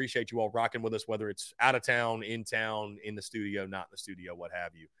you all. Appreciate you all rocking with us, whether it's out of town, in the studio, not in the studio, what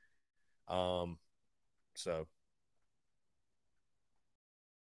have you. So.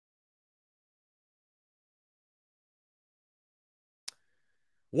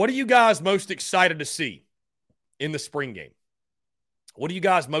 What are you guys most excited to see in the spring game? What are you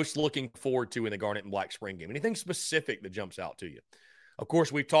guys most looking forward to in the Garnet and Black spring game? Anything specific that jumps out to you? Of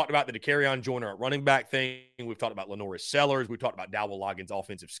course, we've talked about the Dakereon Joyner at running back thing. We've talked about Lenoris Sellers. We've talked about Dowell Loggins'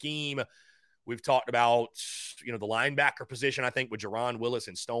 offensive scheme. We've talked about, you know, the linebacker position, I think, with Jerron Willis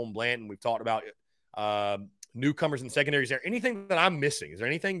and Stone Blanton. We've talked about newcomers in secondary. Is there anything that I'm missing? Is there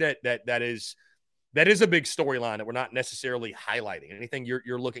anything that is a big storyline that we're not necessarily highlighting? Anything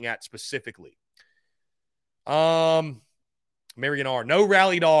you're looking at specifically? Marion R. No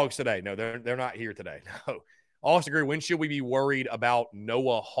rally dogs today. No, they're not here today. No. Austin Greer, when should we be worried about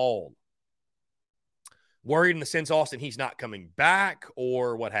Noah Hall? Worried in the sense, Austin, he's not coming back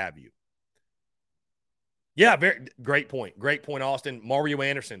or what have you? Yeah, very great point. Great point, Austin. Mario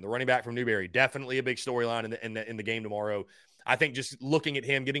Anderson, the running back from Newberry, definitely a big storyline in the game tomorrow. I think just looking at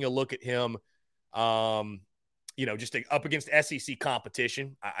him, getting a look at him, you know, just up against SEC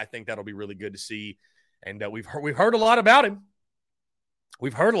competition, I think that'll be really good to see. And we've heard a lot about him.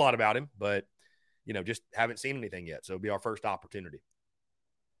 We've heard a lot about him, but, you know, just haven't seen anything yet. So it'll be our first opportunity.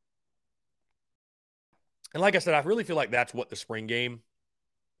 And like I said, I really feel like that's what the spring game,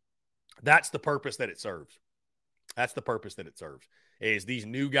 that's the purpose that it serves. That's the purpose that it serves, is these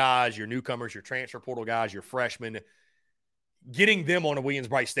new guys, your newcomers, your transfer portal guys, your freshmen, getting them on a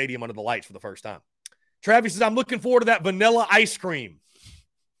Williams-Brice Stadium under the lights for the first time. Travis says, I'm looking forward to that vanilla ice cream.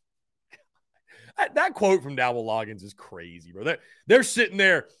 That quote from Dowell Loggins is crazy, bro. They're sitting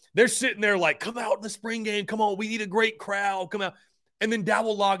there. They're sitting there like, come out in the spring game. Come on. We need a great crowd. Come out. And then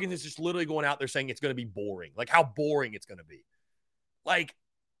Dowell Loggins is just literally going out there saying it's going to be boring. Like, how boring it's going to be. Like,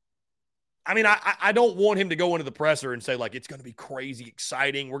 I mean, I don't want him to go into the presser and say, like, it's going to be crazy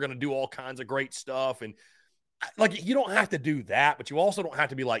exciting. We're going to do all kinds of great stuff. And, like, you don't have to do that, but you also don't have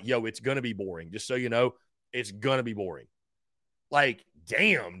to be like, yo, it's going to be boring. Just so you know, it's going to be boring. Like,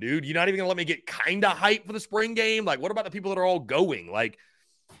 damn, dude, you're not even going to let me get kind of hyped for the spring game? Like, what about the people that are all going? Like,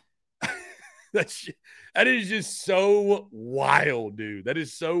 that is just so wild, dude. That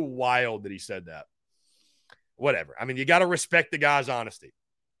is so wild that he said that. Whatever. I mean, you got to respect the guy's honesty.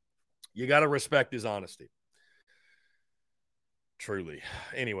 You got to respect his honesty. Truly.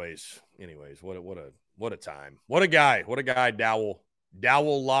 Anyways, what a time. What a guy Dowell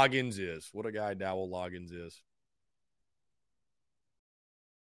Loggins is. What a guy Dowell Loggins is.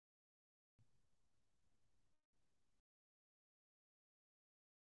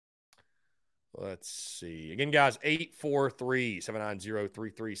 Let's see. Again, guys,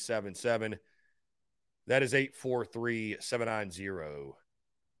 843-790-3377. That is 843-790.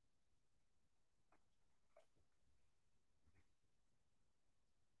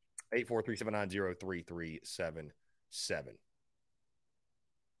 $843-790-3377.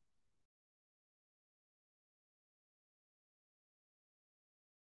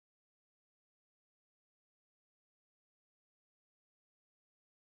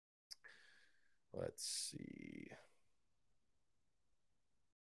 Let's see.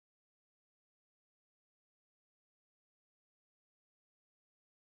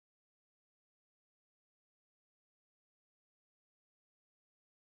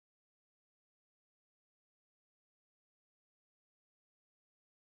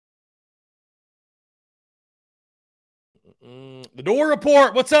 The Door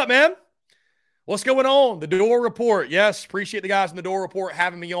Report. What's up, man? What's going on? The Door Report. Yes, appreciate the guys in the Door Report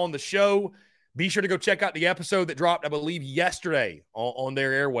having me on the show. Be sure to go check out the episode that dropped, I believe, yesterday on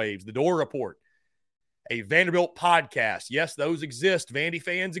their airwaves. The Door Report, a Vanderbilt podcast. Yes, those exist. Vandy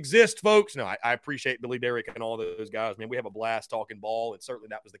fans exist, folks. No, I appreciate Billy Derrick and all those guys. Man, we have a blast talking ball, and certainly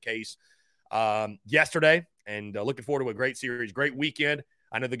that was the case yesterday. And looking forward to a great series, great weekend.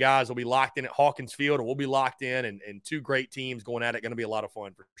 I know the guys will be locked in at Hawkins Field, and we'll be locked in, and two great teams going at it. Going to be a lot of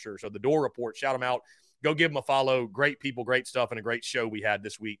fun for sure. So the Door Report, shout them out. Go give them a follow. Great people, great stuff, and a great show we had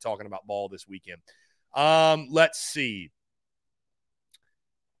this week talking about ball this weekend. Let's see.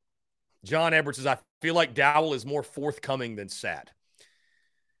 John Edwards says, I feel like Dowell is more forthcoming than sad.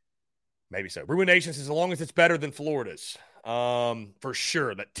 Maybe so. Bruin Nation says, as long as it's better than Florida's. For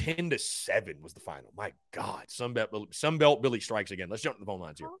sure. That 10-7 was the final. My God. Sunbelt Billy strikes again. Let's jump to the phone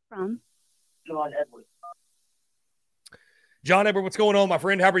lines here. From John Edwards. John Edwards, what's going on, my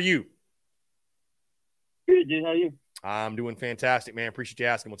friend? How are you? Good, dude. How are you? I'm doing fantastic, man. Appreciate you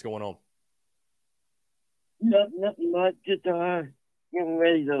asking what's going on. Nothing much. Just getting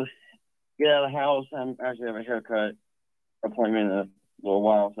ready to get out of the house. I'm actually have a haircut appointment in a little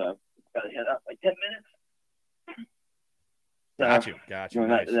while, so got to head out like 10 minutes. So, Got you. doing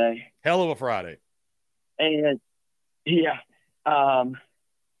Nice. that today. Hell of a Friday. And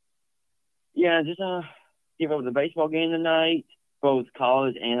just give over the baseball game tonight, both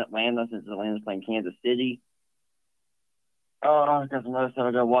college and Atlanta, since Atlanta's playing Kansas City. Got some other stuff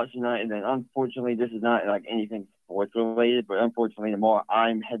I gotta watch tonight, and then unfortunately, this is not like anything sports related, but unfortunately, tomorrow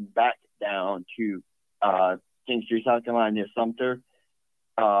I'm heading back down to King Street, South Carolina, near Sumter.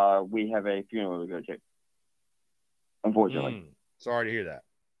 We have a funeral to go to. Unfortunately. Sorry to hear that.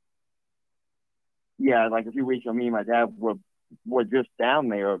 Yeah, like a few weeks ago, me and my dad were just down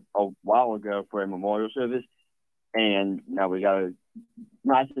there a while ago for a memorial service, and now we gotta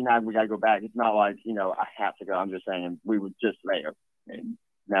go back. It's not like, I have to go. I'm just saying we were just there, and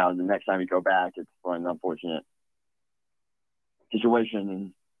now the next time we go back, it's for an unfortunate situation.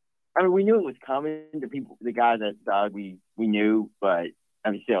 And I mean, we knew it was coming. The guy that died, we knew, but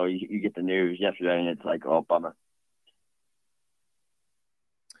I mean, still, you get the news yesterday, and it's like, oh, bummer.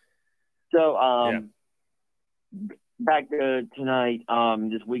 So, back to tonight,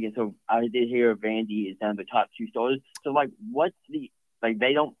 this weekend. So I did hear Vandy is down to the top two starters. So, what's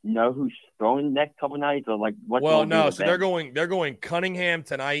they don't know who's throwing the next couple nights, or what's Well, no. So they're going Cunningham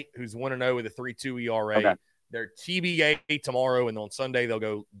tonight, who's 1-0 with a 3.2 ERA. Okay. They're TBA tomorrow, and on Sunday they'll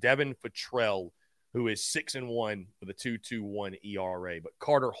go Devin Futrell, who is 6-1 with a 2.21 ERA. But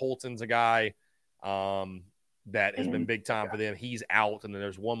Carter Holton's a guy that has been big time for them. He's out, and then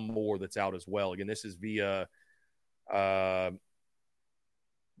there's one more that's out as well. Again, this is via JB,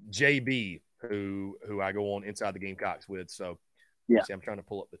 who I go on Inside the Gamecocks with. So, yeah. See, I'm trying to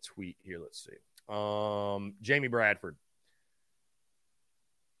pull up the tweet here. Let's see. Jamie Bradford.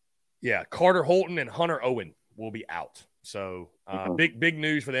 Yeah, Carter Holton and Hunter Owen will be out. So big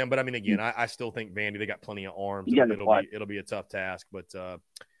news for them. But I mean, again, I still think Vandy, they got plenty of arms. It'll be a tough task. But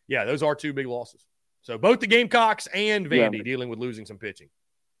those are two big losses. So both the Gamecocks and Vandy dealing with losing some pitching.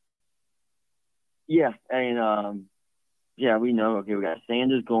 Yeah, and we know. Okay, we got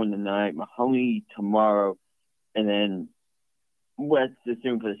Sanders going tonight, Mahoney tomorrow, and then let's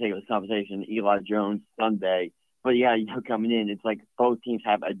assume for the sake of this conversation, Eli Jones Sunday. But coming in, it's like both teams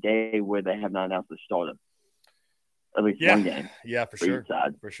have a day where they have not announced the starter. At least one game. Yeah, for sure.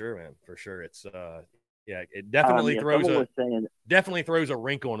 For sure, man. For sure. It's it definitely throws a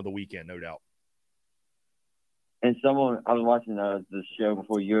wrinkle into the weekend, no doubt. And I was watching the show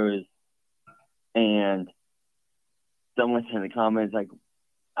before yours, and someone said in the comments, I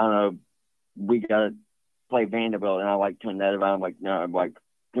don't know, we gotta play Vanderbilt, and I turned that around. No,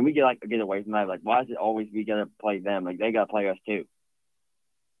 can we get away from that? Why is it always we gotta play them? They gotta play us too.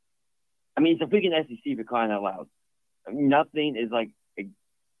 I mean, it's a freaking SEC for crying out loud. Nothing is an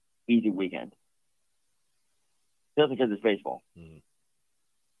easy weekend. Just because it's baseball. Mm-hmm.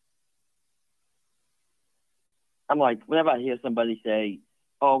 I'm whenever I hear somebody say,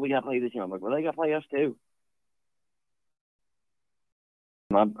 "Oh, we gotta play this team," I'm well, they gotta play us too.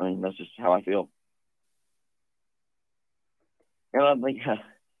 I mean, that's just how I feel. And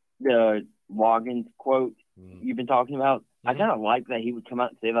the Loggins quote you've been talking about, I kind of like that he would come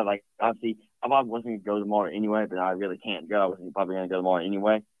out and say that. Obviously, I probably wasn't going to go tomorrow anyway, but I really can't go. I wasn't probably going to go tomorrow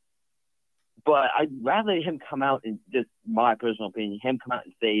anyway. But I'd rather him come out and, just my personal opinion, him come out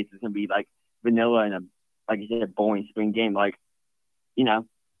and say it's going to be vanilla and like you said, a boring spring game. I'd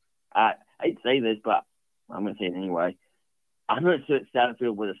say this, but I'm going to say it anyway. I'm going to say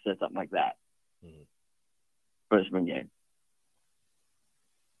Satterfield would have said something like that for a spring game.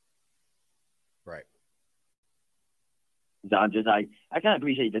 So I'm just like, I kind of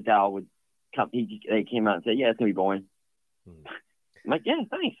appreciate that Dow would come. They came out and said, yeah, it's gonna be boring. I'm like, yeah,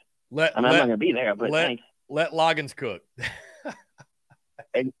 thanks. I'm not gonna be there, but thanks. Let Loggins cook.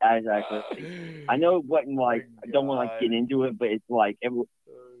 Exactly. I know it wasn't like I don't want to like get into it, but it's like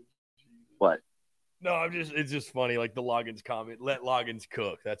what? No, it's just funny, like the Loggins comment. Let Loggins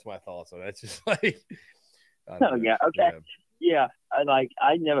cook. That's my thoughts on it. That's just like. Oh yeah, okay, yeah.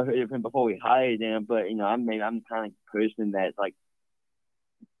 I never heard of him before we hired him, but I'm kind of person that's like,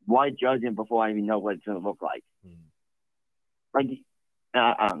 why judge him before I even know what it's gonna look like? Like,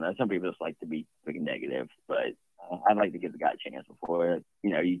 I don't know. Some people just like to be freaking negative, but I'd like to give the guy a chance before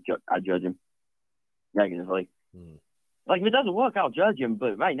I judge him negatively. Like if it doesn't work, I'll judge him.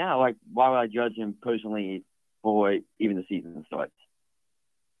 But right now, like, why would I judge him personally before even the season starts?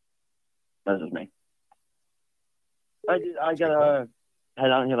 That's just me. I gotta head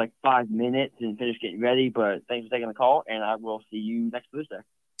out here like 5 minutes and finish getting ready. But thanks for taking the call, and I will see you next Thursday.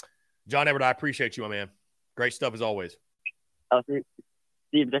 John Edward, I appreciate you, my man. Great stuff as always. I'll see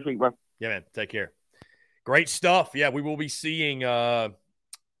you next week, bro. Yeah, man. Take care. Great stuff. Yeah, we will be seeing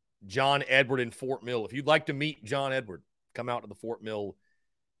John Edward in Fort Mill. If you'd like to meet John Edward, come out to the Fort Mill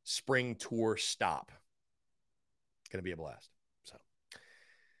Spring Tour stop. It's going to be a blast. So,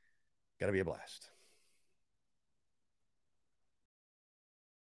 going to be a blast.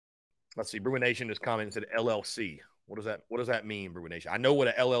 Let's see. Bruin Nation just commented and said LLC. What does that mean, Bruin Nation? I know what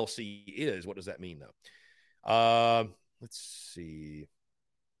an LLC is. What does that mean, though? Let's see.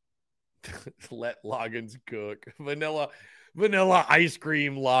 Let Loggins cook. Vanilla ice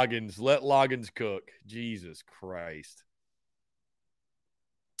cream Loggins. Let Loggins cook. Jesus Christ.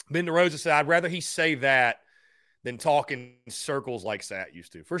 Ben DeRosa said, I'd rather he say that than talk in circles like Sat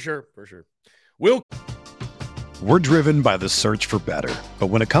used to. For sure. We're driven by the search for better. But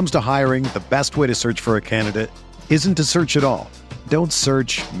when it comes to hiring, the best way to search for a candidate isn't to search at all. Don't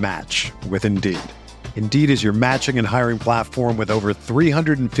search, match with Indeed. Indeed is your matching and hiring platform with over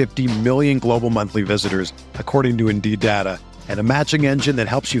 350 million global monthly visitors, according to Indeed data, and a matching engine that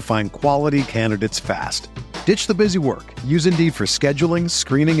helps you find quality candidates fast. Ditch the busy work. Use Indeed for scheduling,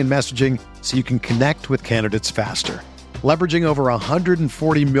 screening, and messaging so you can connect with candidates faster. Leveraging over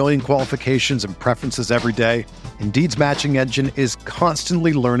 140 million qualifications and preferences every day, Indeed's matching engine is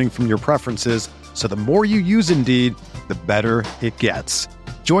constantly learning from your preferences, so the more you use Indeed, the better it gets.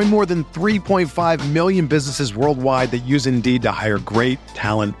 Join more than 3.5 million businesses worldwide that use Indeed to hire great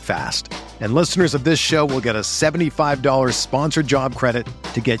talent fast. And listeners of this show will get a $75 sponsored job credit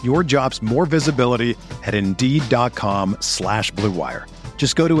to get your jobs more visibility at Indeed.com/Blue Wire.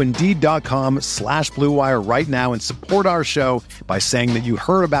 Just go to Indeed.com/Blue Wire right now and support our show by saying that you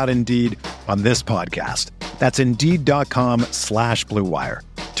heard about Indeed on this podcast. That's Indeed.com/Blue Wire.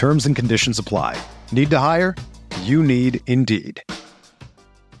 Terms and conditions apply. Need to hire? You need Indeed.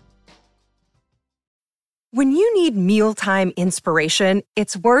 When you need mealtime inspiration,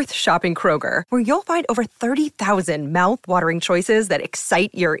 it's worth shopping Kroger, where you'll find over 30,000 mouth-watering choices that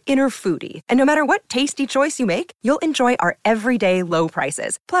excite your inner foodie. And no matter what tasty choice you make, you'll enjoy our everyday low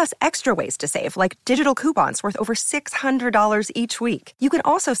prices, plus extra ways to save, like digital coupons worth over $600 each week. You can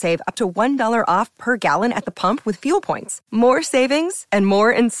also save up to $1 off per gallon at the pump with fuel points. More savings and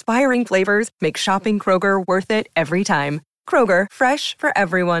more inspiring flavors make shopping Kroger worth it every time. Kroger, fresh for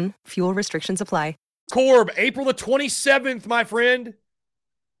everyone. Fuel restrictions apply. Corb, April the 27th, my friend.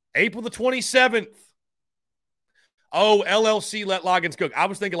 April the 27th. Oh, LLC, Let Loggins Cook. I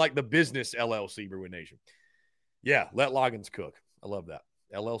was thinking like the business LLC, Bruin Nation. Yeah, Let Loggins Cook. I love that.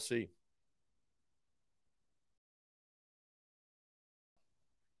 LLC.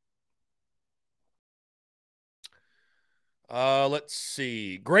 Let's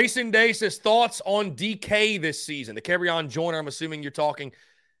see. Grayson Day says, thoughts on DK this season. The Kerryon Joyner, I'm assuming you're talking.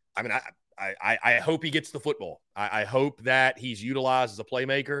 I mean, I hope he gets the football. I hope that he's utilized as a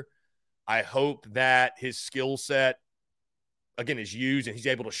playmaker. I hope that his skill set, again, is used and he's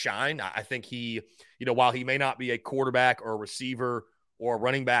able to shine. I think he, while he may not be a quarterback or a receiver or a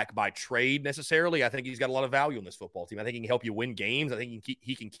running back by trade necessarily, I think he's got a lot of value in this football team. I think he can help you win games. I think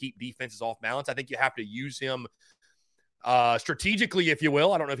he can keep defenses off balance. I think you have to use him strategically, if you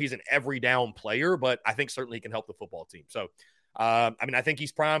will. I don't know if he's an every down player, but I think certainly he can help the football team. So, I think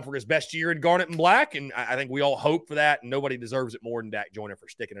he's primed for his best year in Garnet and Black, and I think we all hope for that, and nobody deserves it more than Dak Joyner for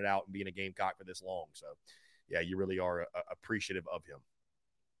sticking it out and being a Gamecock for this long. So, yeah, you really are appreciative of him.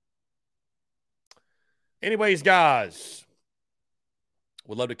 Anyways, guys,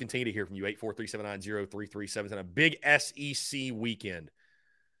 would love to continue to hear from you. 843-790-3377. A big SEC weekend.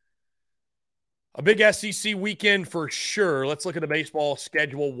 A big SEC weekend for sure. Let's look at the baseball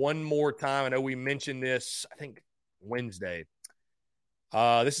schedule one more time. I know we mentioned this, I think, Wednesday.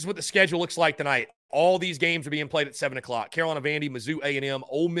 This is what the schedule looks like tonight. All these games are being played at 7 o'clock. Carolina, Vandy, Mizzou, A&M,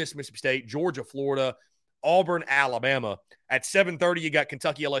 Ole Miss, Mississippi State, Georgia, Florida, Auburn, Alabama. At 7:30, you got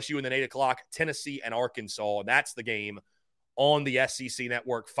Kentucky, LSU, and then 8 o'clock, Tennessee and Arkansas. And that's the game on the SEC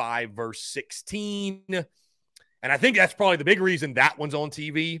Network, 5 versus 16. And I think that's probably the big reason that one's on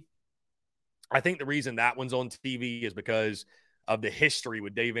TV. I think the reason that one's on TV is because of the history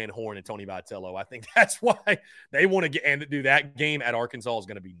with Dave Van Horn and Tony Vitello. I think that's why they want to get and do that game at Arkansas is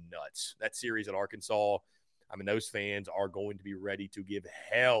going to be nuts. That series at Arkansas, I mean, those fans are going to be ready to give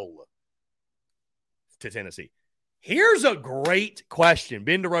hell to Tennessee. Here's a great question,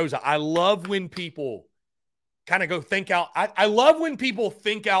 Ben DeRosa. I love when people kind of go think out. I love when people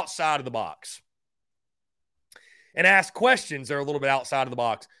think outside of the box and ask questions that are a little bit outside of the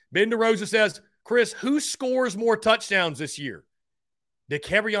box. Ben DeRosa says, Chris, who scores more touchdowns this year?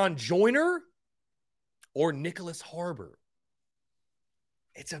 Dakereon Joyner or Nicholas Harbor?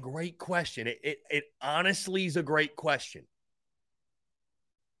 It's a great question. It honestly is a great question.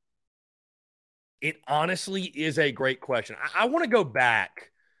 It honestly is a great question. I want to go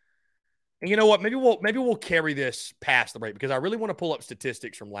back. And you know what? Maybe we'll carry this past the break because I really want to pull up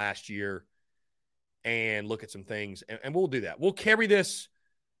statistics from last year and look at some things. And we'll do that. We'll carry this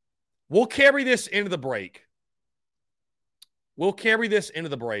into the break. We'll carry this into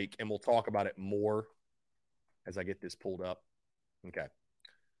the break, and we'll talk about it more as I get this pulled up. Okay.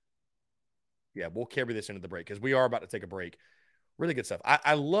 Yeah, we'll carry this into the break because we are about to take a break. Really good stuff.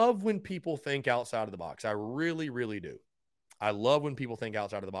 I love when people think outside of the box. I really, really do. I love when people think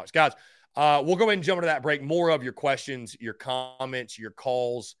outside of the box. Guys, we'll go ahead and jump into that break. More of your questions, your comments, your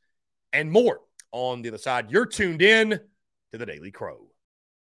calls, and more on the other side. You're tuned in to the Daily Crow.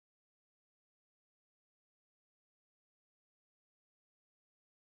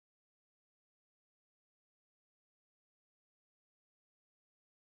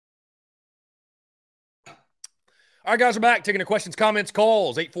 All right, guys, we're back. Taking the questions, comments,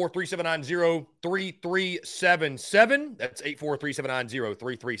 calls. 843-790-3377. That's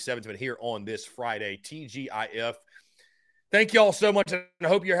 843-790-3377 here on this Friday, TGIF. Thank you all so much, and I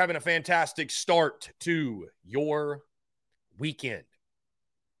hope you're having a fantastic start to your weekend.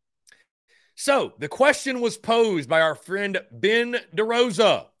 So, the question was posed by our friend Ben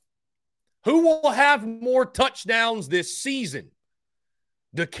DeRosa. Who will have more touchdowns this season?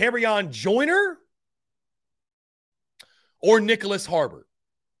 Dakereon Joyner or Nicholas Harbor?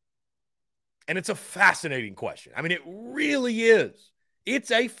 And it's a fascinating question. I mean, it really is.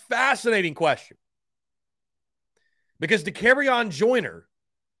 It's a fascinating question. Because Dakereon Joyner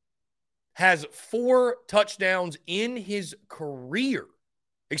has 4 touchdowns in his career.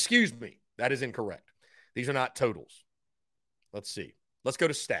 Excuse me, that is incorrect. These are not totals. Let's see. Let's go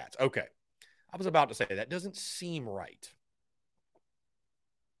to stats. Okay. I was about to say that doesn't seem right.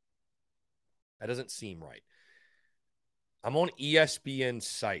 That doesn't seem right. I'm on ESPN's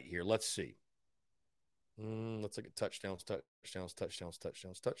site here. Let's see. Let's look at touchdowns,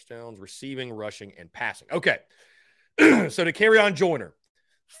 receiving, rushing, and passing. Okay. So Dakereon Joyner,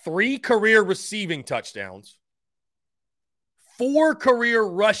 3 career receiving touchdowns, 4 career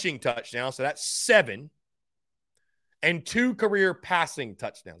rushing touchdowns, so that's 7, and 2 career passing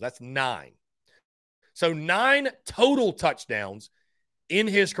touchdowns. That's 9. So 9 total touchdowns in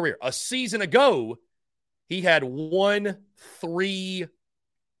his career. A season ago, he had 1, 3,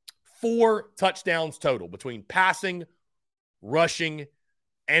 4 touchdowns total between passing, rushing,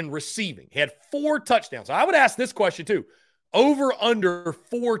 and receiving. He had 4 touchdowns. So I would ask this question too. Over under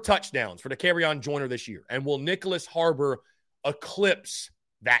 4 touchdowns for Dakereon Joyner this year. And will Nicholas Harbor eclipse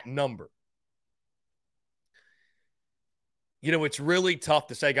that number? You know, it's really tough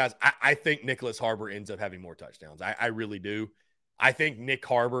to say, guys. I think Nicholas Harbor ends up having more touchdowns. I really do. I think Nick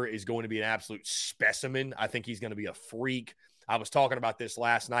Harbor is going to be an absolute specimen. I think he's going to be a freak. I was talking about this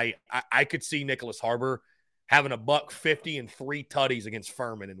last night. I could see Nicholas Harbor having a $150 and 3 tutties against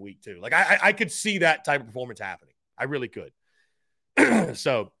Furman in week 2. Like, I could see that type of performance happening. I really could.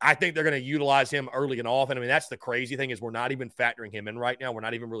 So I think they're going to utilize him early and often. I mean, that's the crazy thing is we're not even factoring him in right now. We're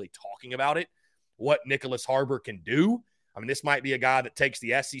not even really talking about it, what Nicholas Harbor can do. I mean, this might be a guy that takes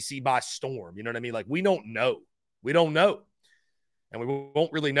the SEC by storm. You know what I mean? Like, we don't know. We don't know. And we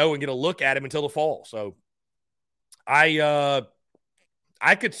won't really know and get a look at him until the fall. So I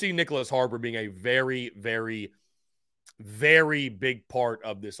could see Nicholas Harbor being a very, very, very big part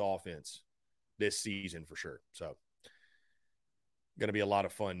of this offense this season for sure. So going to be a lot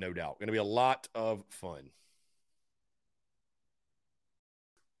of fun, no doubt. Going to be a lot of fun.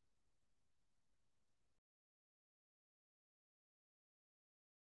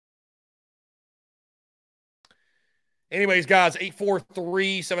 Anyways, guys,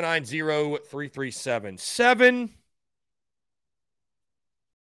 843-790-3377.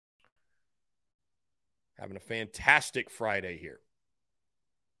 Having a fantastic Friday here.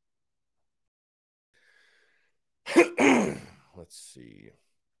 Let's see.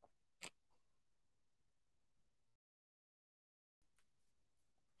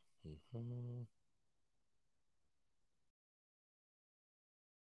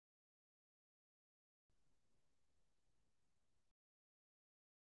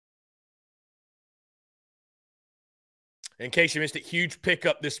 In case you missed it, huge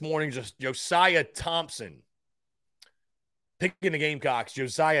pickup this morning. Just Josiah Thompson picking the Gamecocks.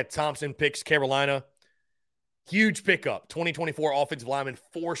 Josiah Thompson picks Carolina. Huge pickup. 2024 offensive lineman,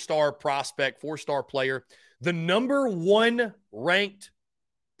 4-star prospect, 4-star player. The number 1 ranked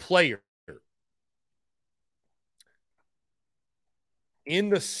player in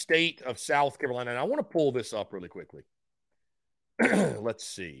the state of South Carolina. And I want to pull this up really quickly. Let's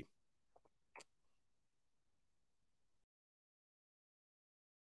see.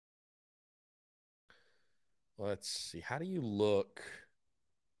 Let's see. How do you look?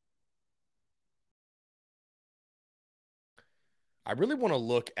 I really want to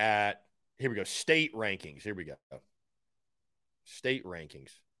look at, here we go, state rankings. Here we go. State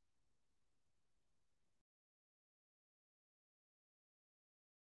rankings.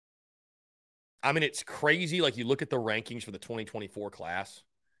 I mean, it's crazy. Like, you look at the rankings for the 2024 class.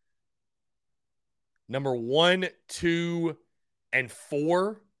 Number 1, 2, and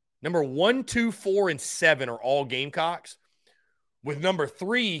 4. Number 1, 2, 4, and 7 are all Gamecocks. With number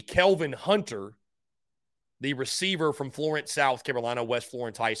 3, Kelvin Hunter, the receiver from Florence, South Carolina, West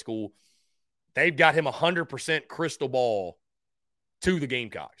Florence High School. They've got him 100% crystal ball to the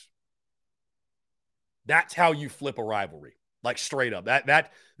Gamecocks. That's how you flip a rivalry, like straight up.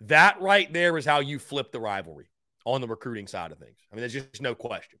 That right there is how you flip the rivalry on the recruiting side of things. I mean, there's just no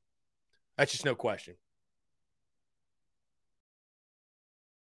question. That's just no question.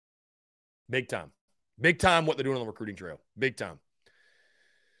 Big time. Big time what they're doing on the recruiting trail. Big time.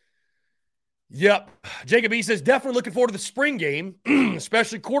 Yep. Jacob E. says, definitely looking forward to the spring game,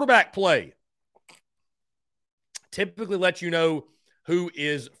 especially quarterback play. Typically lets you know who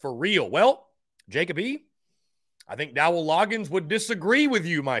is for real. Well, Jacob E., I think Dowell Loggins would disagree with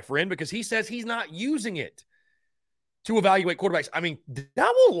you, my friend, because he says he's not using it to evaluate quarterbacks. I mean,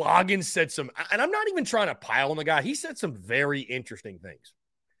 Dowell Loggins said some, and I'm not even trying to pile on the guy. He said some very interesting things.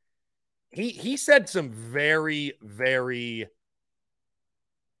 He said some very, very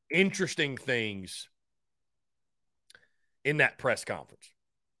interesting things in that press conference.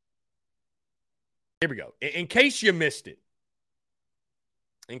 Here we go. In case you missed it.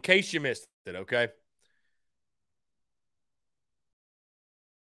 Okay?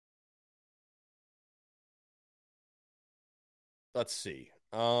 Let's see.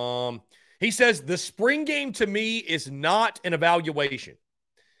 He says, the spring game to me is not an evaluation.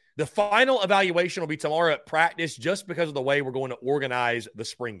 The final evaluation will be tomorrow at practice just because of the way we're going to organize the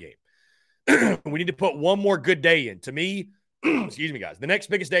spring game. We need to put one more good day in. To me, excuse me, guys, the next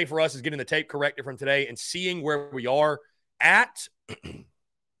biggest day for us is getting the tape corrected from today and seeing where we are at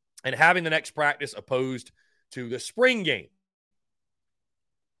and having the next practice opposed to the spring game.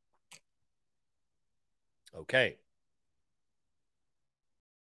 Okay.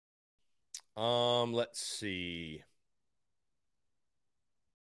 Let's see.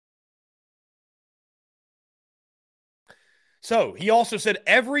 So he also said,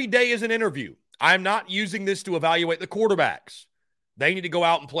 every day is an interview. I'm not using this to evaluate the quarterbacks. They need to go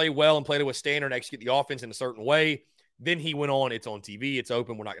out and play well and play to a standard and execute the offense in a certain way. Then he went on, it's on TV, it's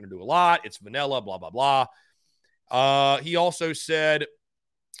open, we're not going to do a lot, it's vanilla, blah, blah, blah. He also said,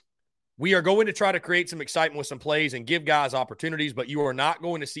 we are going to try to create some excitement with some plays and give guys opportunities, but you are not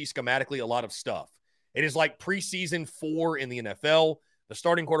going to see schematically a lot of stuff. It is like preseason 4 in the NFL. The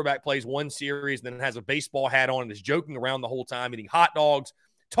starting quarterback plays one series, then has a baseball hat on and is joking around the whole time, eating hot dogs,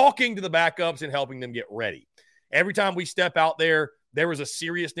 talking to the backups and helping them get ready. Every time we step out there, there is a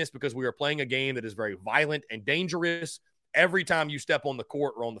seriousness because we are playing a game that is very violent and dangerous. Every time you step on the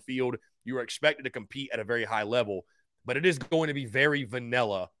court or on the field, you are expected to compete at a very high level, but it is going to be very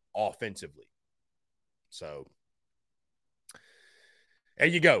vanilla offensively. So there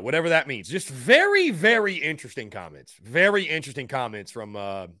you go, whatever that means. Just very, very interesting comments. Very interesting comments from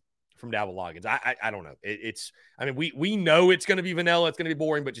Dowell Loggins. I don't know. We know it's going to be vanilla. It's going to be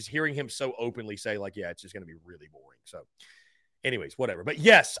boring, but just hearing him so openly say, like, yeah, it's just going to be really boring. So anyways, whatever. But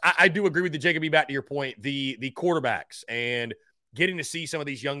yes, I do agree with you, Jacob. Back to your point, the quarterbacks and getting to see some of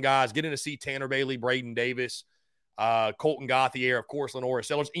these young guys, getting to see Tanner Bailey, Braden Davis, Colton Gauthier, of course, Lenora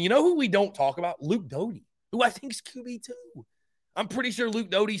Sellers. And you know who we don't talk about? Luke Doty. who I think is QB2. I'm pretty sure Luke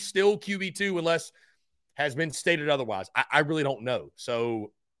Doty's still QB2 unless has been stated otherwise. I really don't know.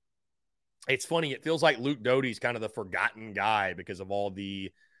 So it's funny. It feels like Luke Doty's kind of the forgotten guy because of all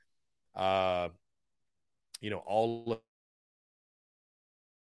the, all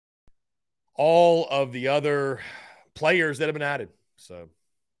of the other players that have been added. So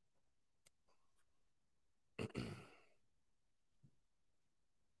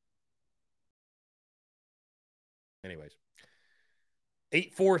anyways,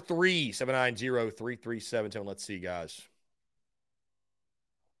 843-790-3377. Let's see, guys.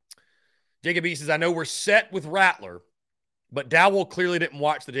 Jacob B says, I know we're set with Rattler, but Dowell clearly didn't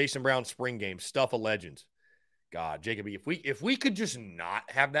watch the Jason Brown spring game. Stuff of legends. God, Jacob B, if we could just not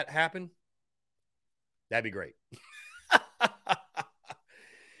have that happen, that'd be great.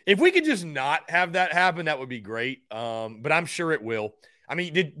 If we could just not have that happen, that would be great. But I'm sure it will. I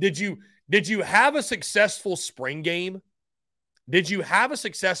mean, did you have a successful spring game? Did you have a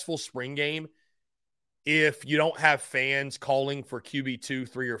successful spring game if you don't have fans calling for QB2,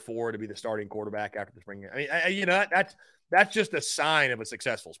 3, or 4 to be the starting quarterback after the spring game? I mean, that's just a sign of a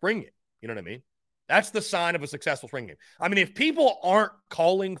successful spring game. You know what I mean? That's the sign of a successful spring game. I mean, if people aren't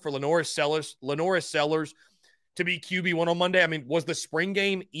calling for Lenoris Sellers to be QB1 on Monday, I mean, was the spring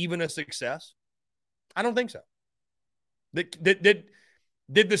game even a success? I don't think so. Did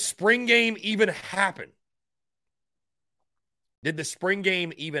the spring game even happen? Did the spring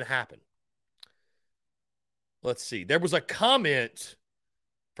game even happen? Let's see. There was a comment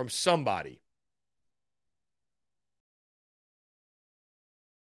from somebody.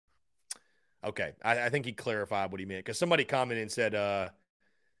 Okay. I think he clarified what he meant because somebody commented and said,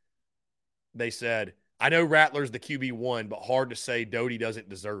 they said, I know Rattler's the QB1, but hard to say Doty doesn't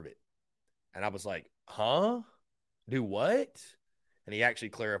deserve it. And I was like, huh? Do what? And he actually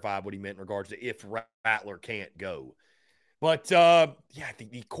clarified what he meant in regards to if Rattler can't go. But, I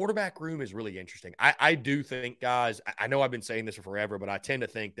think the quarterback room is really interesting. I do think, guys, I know I've been saying this for forever, but I tend to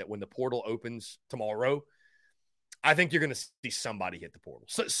think that when the portal opens tomorrow, I think you're going to see somebody hit the portal.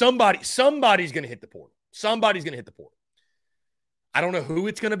 So somebody's going to hit the portal. Somebody's going to hit the portal. I don't know who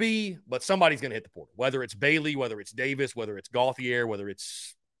it's going to be, but somebody's going to hit the portal. Whether it's Bailey, whether it's Davis, whether it's Gauthier, whether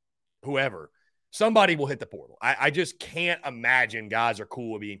it's whoever, somebody will hit the portal. I just can't imagine guys are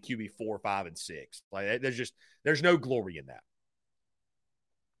cool with being QB 4, 5, and 6. Like there's no glory in that.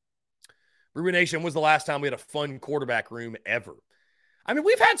 Brewer Nation, when was the last time we had a fun quarterback room ever? I mean,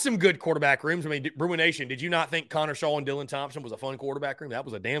 we've had some good quarterback rooms. I mean, Brewer Nation, did you not think Connor Shaw and Dylan Thompson was a fun quarterback room? That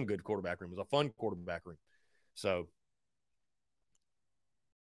was a damn good quarterback room. It was a fun quarterback room. So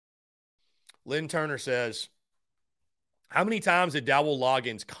Lynn Turner says, how many times did Dowell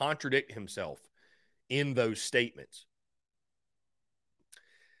Loggins contradict himself in those statements?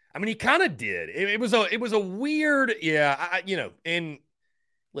 I mean, he kind of did. It was a weird, and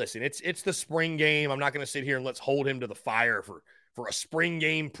listen, it's the spring game. I'm not going to sit here and let's hold him to the fire for a spring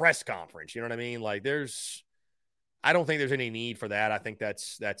game press conference. You know what I mean? Like I don't think there's any need for that. I think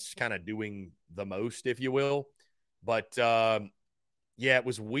that's kind of doing the most, if you will. But it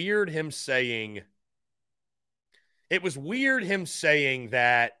was weird him saying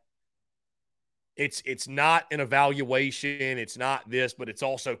that it's not an evaluation, it's not this, but it's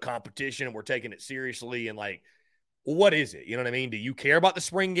also competition, and we're taking it seriously. And like, well, what is it? You know what I mean? Do you care about the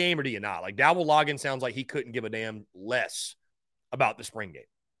spring game or do you not? Like Dowell Loggins sounds like he couldn't give a damn less about the spring game.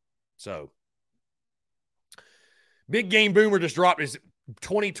 So Big Game Boomer just dropped his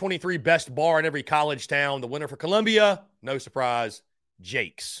 2023 best bar in every college town. The winner for Columbia, no surprise,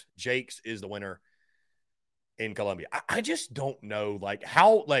 Jake's. Jake's is the winner in Columbia. I just don't know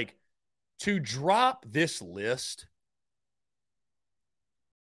how to drop this list.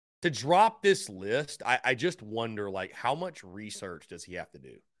 I just wonder how much research does he have to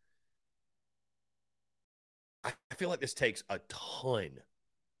do? I feel like this takes a ton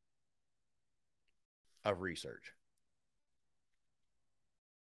of research.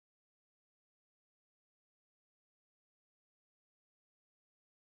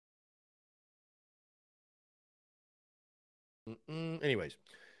 Anyways,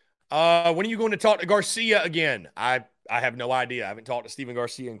 when are you going to talk to Garcia again? I have no idea. I haven't talked to Steven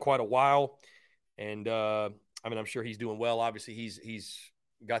Garcia in quite a while. And, I'm sure he's doing well. Obviously, he's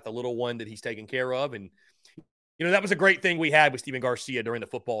got the little one that he's taking care of. And, that was a great thing we had with Steven Garcia during the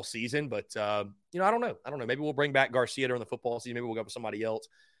football season. But, I don't know. Maybe we'll bring back Garcia during the football season. Maybe we'll go with somebody else.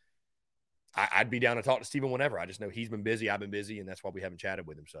 I'd be down to talk to Steven whenever. I just know he's been busy. I've been busy, and that's why we haven't chatted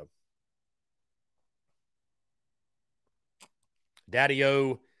with him. So,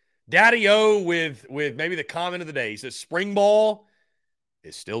 Daddy-O with maybe the comment of the day. He says, spring ball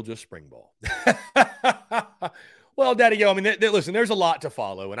is still just spring ball. Well, Daddy-O, I mean, listen, there's a lot to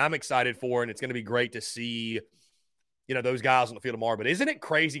follow, and I'm excited for it, and it's going to be great to see, those guys on the field tomorrow. But isn't it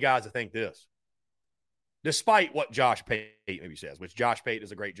crazy, guys, to think this? Despite what Josh Pate maybe says, which Josh Pate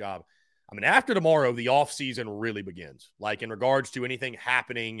does a great job. I mean, after tomorrow, the offseason really begins. Like, in regards to anything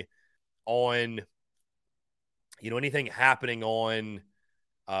happening on, anything happening on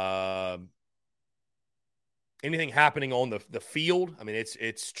the field. I mean,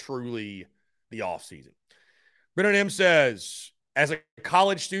 it's truly the offseason. Brennan M says, as a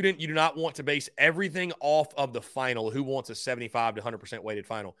college student, you do not want to base everything off of the final. Who wants a 75 to 100% weighted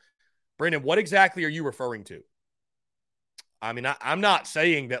final? Brendan, what exactly are you referring to? I mean, I'm not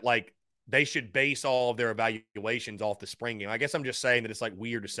saying that, like, they should base all of their evaluations off the spring game. I guess I'm just saying that it's, like,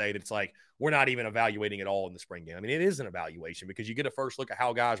 weird to say that it's like we're not even evaluating it all in the spring game. I mean, it is an evaluation because you get a first look at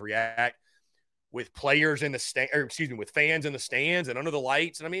how guys react with players in the stand, or with fans in the stands and under the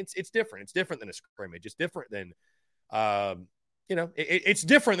lights. And I mean, it's different. It's different than a scrimmage. It's different than, it's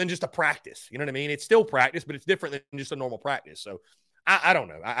different than just a practice. You know what I mean? It's still practice, but it's different than just a normal practice. So I don't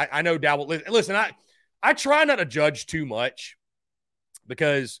know. I know Dowell. Listen, I try not to judge too much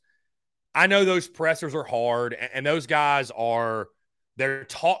because I know those pressers are hard and those guys are,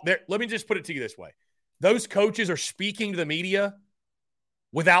 let me just put it to you this way. Those coaches are speaking to the media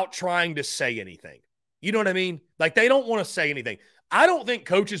without trying to say anything. You know what I mean? Like, they don't want to say anything. I don't think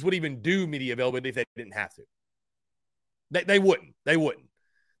coaches would even do media availability if they didn't have to. They wouldn't. They wouldn't.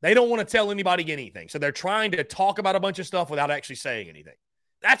 They don't want to tell anybody anything. So they're trying to talk about a bunch of stuff without actually saying anything.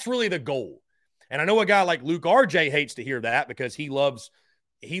 That's really the goal. And I know a guy like Luke RJ hates to hear that because he loves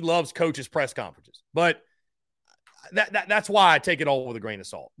coaches' press conferences. But that's why I take it all with a grain of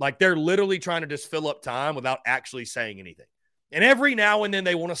salt. Like, they're literally trying to just fill up time without actually saying anything. And every now and then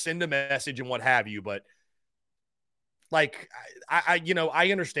they want to send a message and what have you, but like, I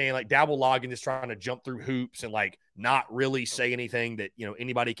understand, like, Dowell Loggins is trying to jump through hoops and, like, not really say anything that,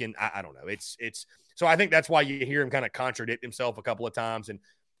 anybody can, I don't know. It's so I think that's why you hear him kind of contradict himself a couple of times. And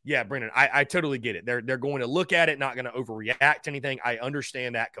yeah, Brendan, I totally get it. They're going to look at it, not going to overreact to anything. I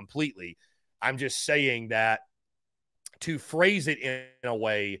understand that completely. I'm just saying that to phrase it in a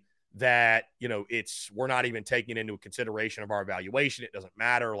way that, we're not even taking into consideration of our evaluation. It doesn't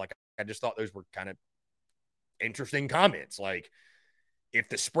matter. Like, I just thought those were kind of interesting comments. Like, if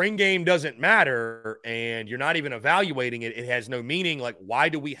the spring game doesn't matter and you're not even evaluating it, it has no meaning. Like, why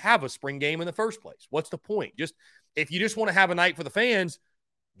do we have a spring game in the first place? What's the point? If you just want to have a night for the fans,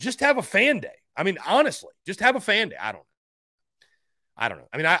 just have a fan day. I mean, honestly, just have a fan day. I don't know.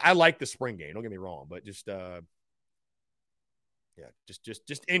 I mean, I like the spring game. Don't get me wrong, but just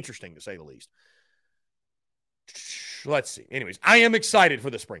interesting to say the least. Let's see. Anyways, I am excited for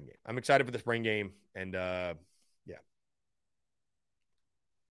the spring game. I'm excited for the spring game. And, yeah.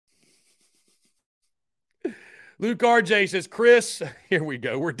 Luke RJ says, Chris, here we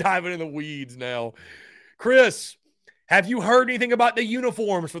go. We're diving in the weeds now. Chris, have you heard anything about the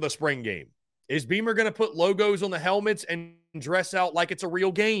uniforms for the spring game? Is Beamer going to put logos on the helmets and dress out like it's a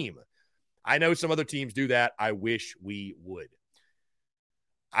real game? I know some other teams do that. I wish we would.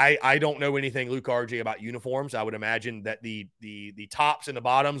 I don't know anything, Luke RJ, about uniforms. I would imagine that the tops and the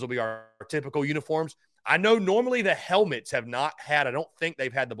bottoms will be our typical uniforms. I know normally the helmets have not had, I don't think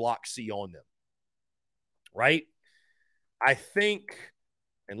they've had the block C on them. Right? I think,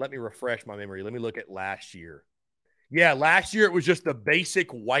 and let me refresh my memory. Let me look at last year. Yeah, last year it was just the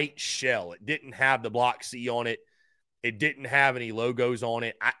basic white shell. It didn't have the block C on it. It didn't have any logos on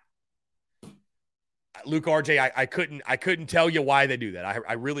it. Luke RJ, I couldn't tell you why they do that.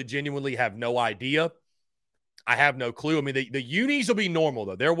 I really genuinely have no idea. I have no clue. I mean, the unis will be normal,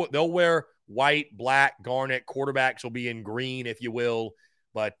 though. They'll wear white, black, garnet. Quarterbacks will be in green, if you will.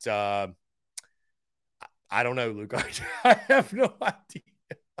 But I don't know, Luke RJ. I have no idea.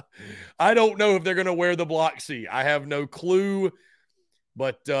 I don't know if they're going to wear the block C. I have no clue.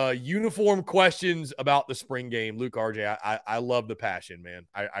 But uniform questions about the spring game, Luke RJ, I love the passion, man.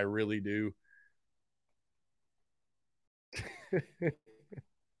 I really do.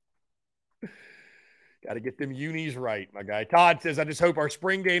 Got to get them unis right, my guy. Todd says, I just hope our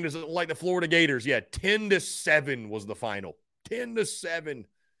spring game doesn't look like the Florida Gators. Yeah, 10-7 was the final. 10-7.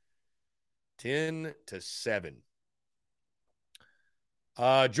 10-7.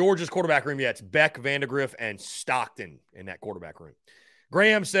 Georgia's quarterback room, yeah, it's Beck, Vandegrift, and Stockton in that quarterback room.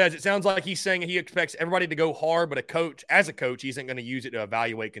 Graham says, it sounds like he's saying he expects everybody to go hard, but as a coach, he isn't going to use it to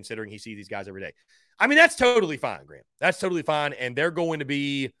evaluate considering he sees these guys every day. I mean, that's totally fine, Graham. That's totally fine, and they're going to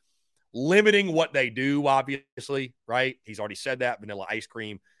be limiting what they do, obviously, right? He's already said that, vanilla ice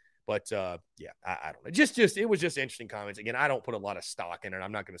cream. But, yeah, I don't know. It was just interesting comments. Again, I don't put a lot of stock in it.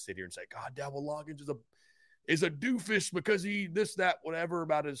 I'm not going to sit here and say, God, Dowell Loggins is a doofus because he this, that, whatever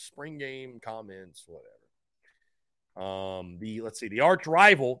about his spring game comments, whatever. Let's see, the arch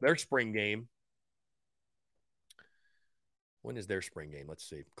rival, their spring game. When is their spring game? Let's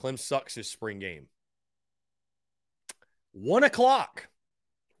see. Clem Sucks' spring game. 1 o'clock.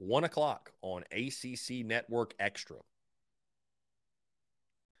 1 o'clock on ACC Network Extra.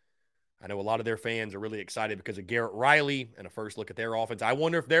 I know a lot of their fans are really excited because of Garrett Riley and a first look at their offense. I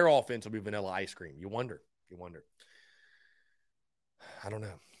wonder if their offense will be vanilla ice cream. You wonder. I don't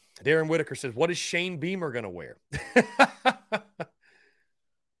know. Darren Whitaker says, what is Shane Beamer going to wear?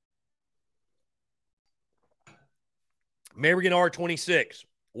 Marion R26.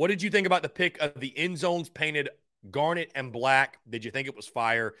 What did you think about the pick of the end zones painted garnet and black? Did you think it was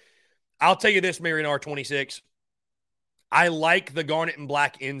fire? I'll tell you this, Marion R26. I like the garnet and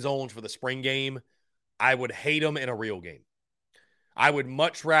black end zones for the spring game. I would hate them in a real game. I would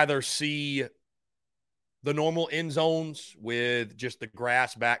much rather see the normal end zones with just the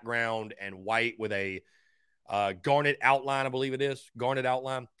grass background and white with a garnet outline, I believe it is. Garnet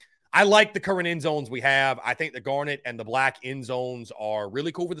outline. I like the current end zones we have. I think the garnet and the black end zones are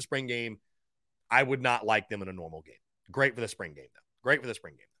really cool for the spring game. I would not like them in a normal game. Great for the spring game, though. Great for the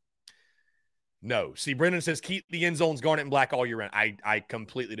spring game. No. See, Brendan says keep the end zones garnet and black all year round. I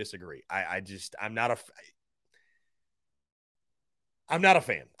completely disagree. I'm not a fan. I'm not a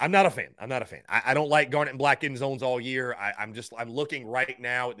fan. I don't like garnet and black end zones all year. I'm looking right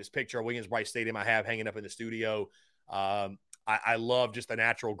now at this picture of Williams-Brice Stadium I have hanging up in the studio. I love just the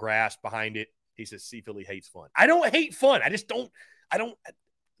natural grass behind it. He says, see, Philly hates fun. I don't hate fun. Not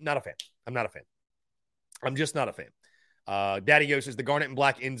a fan. I'm not a fan. I'm just not a fan. Daddy Yo says the garnet and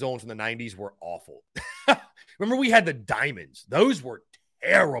black end zones from the 90s were awful. Remember we had the diamonds. Those were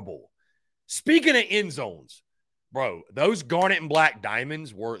terrible. Speaking of end zones, bro, those garnet and black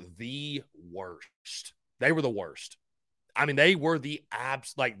diamonds were the worst. They were the worst. I mean, they were the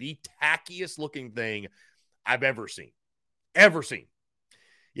tackiest looking thing I've ever seen.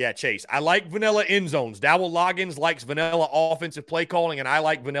 Yeah, Chase. I like vanilla end zones. Dowell Loggins likes vanilla offensive play calling, and I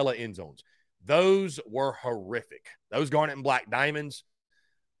like vanilla end zones. Those were horrific. Those garnet and black diamonds,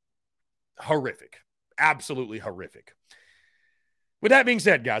 horrific. Absolutely horrific. With that being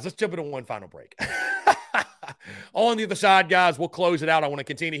said, guys, let's jump into one final break. On the other side, guys, we'll close it out. I want to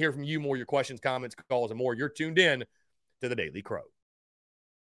continue to hear from you more, your questions, comments, calls, and more. You're tuned in to the Daily Crow.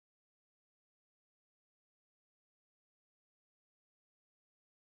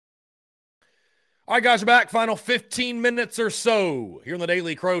 All right, guys, we're back. Final 15 minutes or so here on the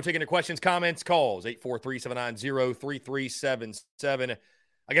Daily Crow, taking your questions, comments, calls, 843-790-3377.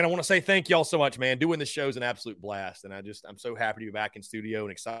 Again, I want to say thank y'all so much, man. Doing this show is an absolute blast, and I'm so happy to be back in studio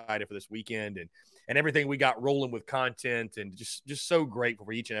and excited for this weekend and everything we got rolling with content, and just so grateful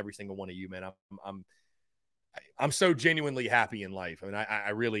for each and every single one of you, man. I'm so genuinely happy in life. I mean, I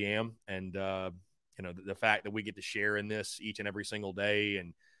really am, and the fact that we get to share in this each and every single day,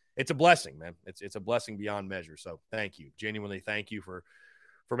 and it's a blessing, man. It's a blessing beyond measure. So thank you. Genuinely thank you for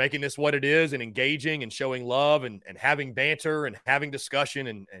making this what it is and engaging and showing love and having banter and having discussion.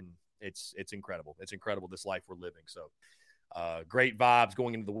 And it's incredible. It's incredible, this life we're living. So great vibes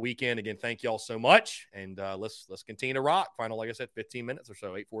going into the weekend. Again, thank y'all so much. And let's continue to rock. Final, like I said, 15 minutes or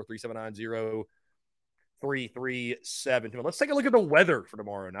so, 843-790-3377. Let's take a look at the weather for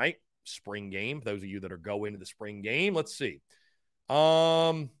tomorrow night. Spring game. For those of you that are going to the spring game, let's see.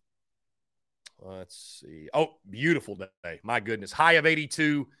 Let's see. Oh, beautiful day. My goodness. High of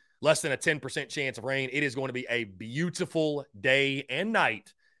 82, less than a 10% chance of rain. It is going to be a beautiful day and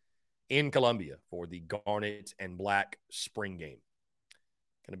night in Columbia for the Garnet and Black spring game.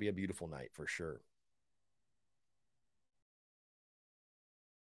 Going to be a beautiful night for sure.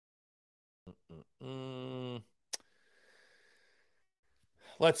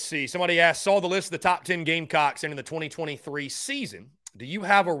 Let's see. Somebody asked, saw the list of the top 10 Gamecocks in the 2023 season. Do you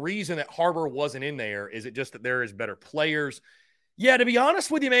have a reason that Harbor wasn't in there? Is it just that there is better players? Yeah, to be honest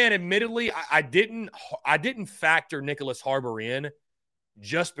with you, man, admittedly, I didn't factor Nicholas Harbor in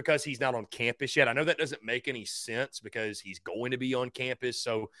just because he's not on campus yet. I know that doesn't make any sense because he's going to be on campus.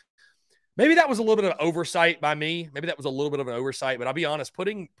 So maybe that was a little bit of oversight by me. Maybe that was a little bit of an oversight. But I'll be honest,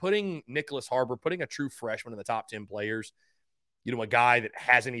 putting Nicholas Harbor, putting a true freshman in the top 10 players, a guy that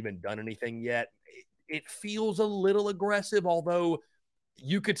hasn't even done anything yet, it feels a little aggressive, although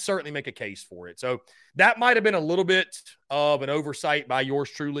you could certainly make a case for it. So that might have been a little bit of an oversight by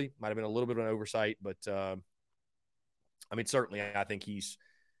yours truly. Might have been a little bit of an oversight, but certainly I think he's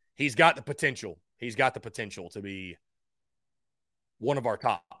got the potential. He's got the potential to be one of our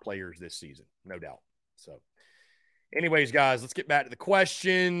top players this season, no doubt. So, anyways, guys, let's get back to the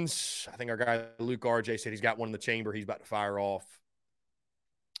questions. I think our guy Luke RJ said he's got one in the chamber. He's about to fire off.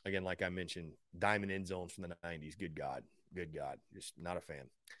 Again, like I mentioned, diamond end zones from the 90s. Good God. Good God. Just not a fan.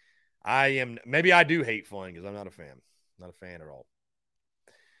 Maybe I do hate fun because I'm not a fan. Not a fan at all.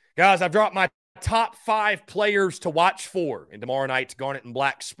 Guys, I've dropped my top 5 players to watch for in tomorrow night's Garnet and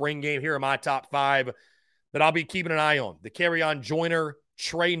Black spring game. Here are my top 5 that I'll be keeping an eye on. The Carryon Joyner,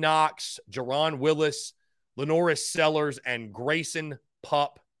 Trey Knox, Jaron Willis, Lenoris Sellers, and Grayson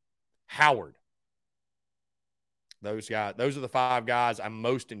Pup Howard. Those are the 5 guys I'm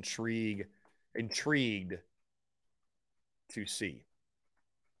most intrigued to see.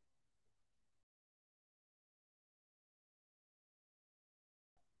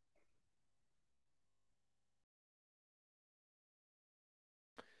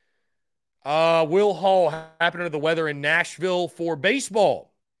 Will Hall happen to the weather in Nashville for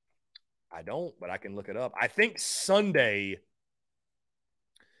baseball? I don't, but I can look it up. I think Sunday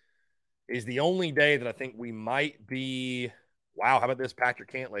is the only day that I think we might be. Wow, how about this?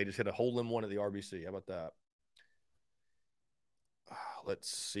 Patrick Cantlay just hit a hole-in-one at the RBC. How about that? Let's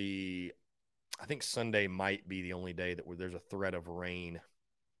see. I think Sunday might be the only day that there's a threat of rain.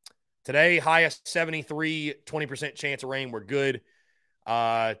 Today, high of 73, 20% chance of rain. We're good.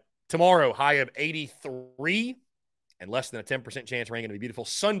 Tomorrow, high of 83 and less than a 10% chance of rain. Going to be beautiful.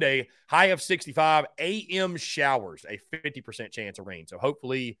 Sunday, high of 65, a.m. showers, a 50% chance of rain. So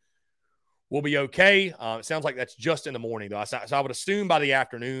hopefully we'll be okay. It sounds like that's just in the morning, though. So I would assume by the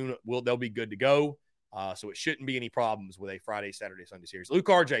afternoon they'll be good to go. So it shouldn't be any problems with a Friday, Saturday, Sunday series. Luke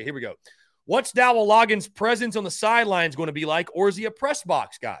RJ, here we go. What's Dowell Loggins' presence on the sidelines going to be like, or is he a press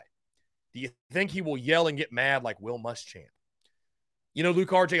box guy? Do you think he will yell and get mad like Will Muschamp? Luke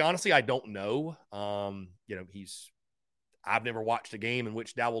RJ, honestly, I don't know. I've never watched a game in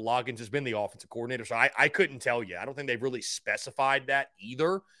which Dowell Loggins has been the offensive coordinator, so I couldn't tell you. I don't think they've really specified that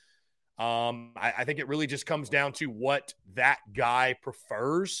either. I think it really just comes down to what that guy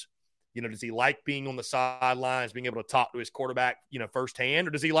prefers. Does he like being on the sidelines, being able to talk to his quarterback, firsthand,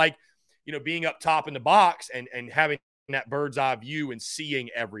 or does he like, being up top in the box and having that bird's eye view and seeing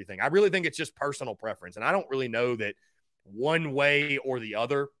everything? I really think it's just personal preference, and I don't really know that one way or the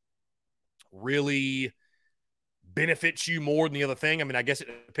other really benefits you more than the other thing. I mean, I guess it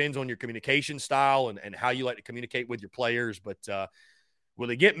depends on your communication style and how you like to communicate with your players. But will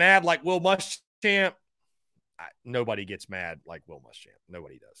he get mad like Will Muschamp? Nobody gets mad like Will Muschamp.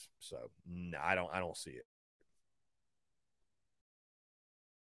 Nobody does. So no, I don't see it.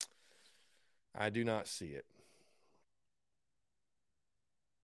 I do not see it.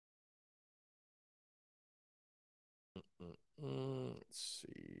 Let's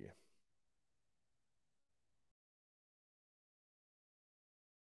see.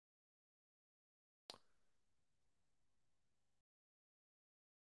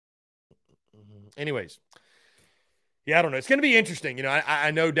 Anyways. Yeah, I don't know. It's going to be interesting. I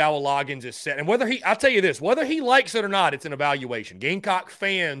know Dowell Loggins is set. And I'll tell you this, whether he likes it or not, it's an evaluation. Gamecock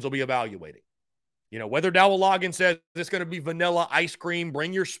fans will be evaluating. Whether Dowell Loggins says it's going to be vanilla ice cream,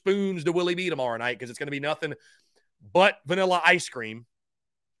 bring your spoons to Willie B tomorrow night because it's going to be nothing but vanilla ice cream.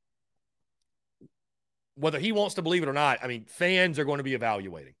 Whether he wants to believe it or not, I mean, fans are going to be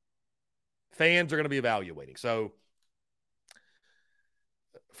evaluating. So,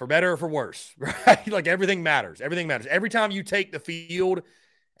 for better or for worse, right? Like everything matters. Every time you take the field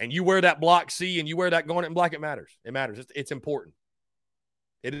and you wear that block C and you wear that Garnet and Black, it matters. It's important.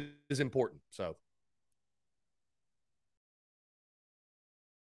 It is important. So.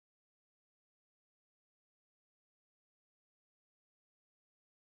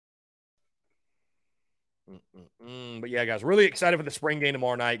 But yeah, guys, really excited for the spring game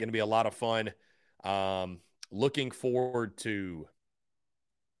tomorrow night. Going to be a lot of fun. Looking forward to.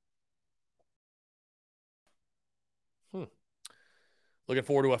 Looking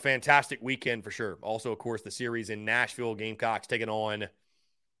forward to a fantastic weekend for sure. Also, of course, the series in Nashville, Gamecocks taking on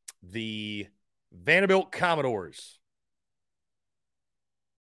the Vanderbilt Commodores.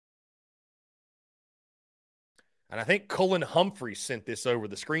 And I think Cullen Humphrey sent this over,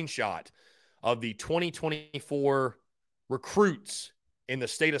 the screenshot of the 2024 recruits in the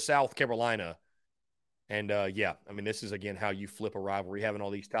state of South Carolina. And, this is, again, how you flip a rivalry, having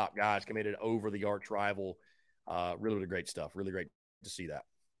all these top guys committed over the arch rival. Really, really great stuff. Really great to see that.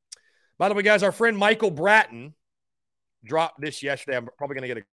 By the way, guys, our friend Michael Bratton dropped this yesterday. I'm probably going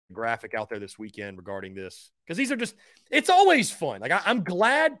to get a graphic out there this weekend regarding this because these are just – it's always fun. Like, I'm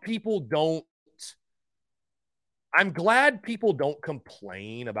glad people don't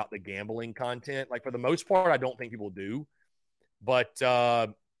complain about the gambling content. Like, for the most part, I don't think people do. But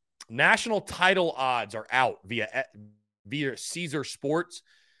national title odds are out via Caesar Sports.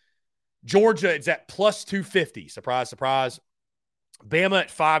 Georgia, it's at plus 250. Surprise, surprise. Bama at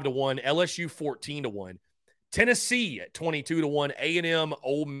 5-1. LSU 14-1. Tennessee at 22-1. A&M,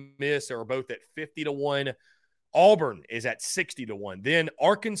 Ole Miss are both at 50-1. Auburn is at 60-1. Then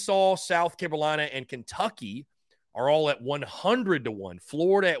Arkansas, South Carolina, and Kentucky are all at 100-1.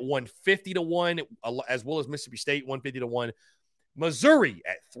 Florida at 150-1, as well as Mississippi State 150-1. Missouri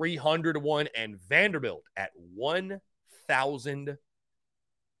at 300-1, and Vanderbilt at 1,000-1.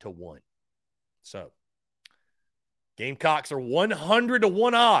 So, Gamecocks are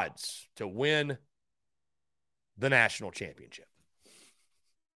 100-1 odds to win the national championship.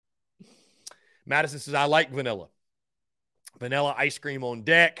 Madison says, I like vanilla. Vanilla ice cream on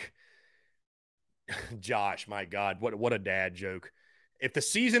deck. Josh, my God, what a dad joke. If the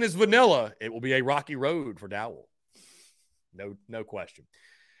season is vanilla, it will be a rocky road for Dowell. No question.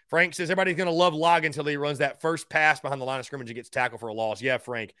 Frank says, everybody's going to love Logan until he runs that first pass behind the line of scrimmage and gets tackled for a loss. Yeah,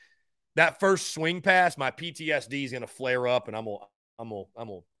 Frank. That first swing pass, my PTSD is going to flare up, and I'm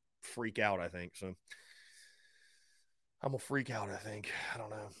gonna freak out, I think. So I'm gonna freak out, I think. I don't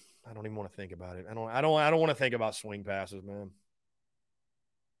know. I don't even want to think about it. I don't want to think about swing passes, man.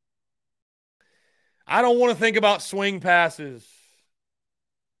 I don't want to think about swing passes.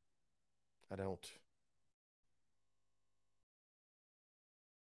 I don't.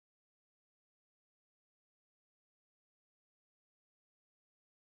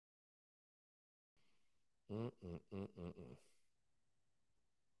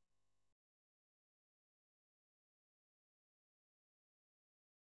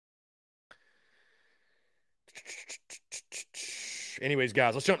 Anyways,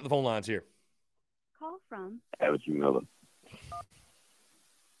 guys, let's jump to the phone lines here. Call from Savage Miller.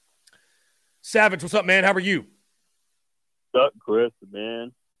 Savage, what's up, man? How are you? What's up, Chris,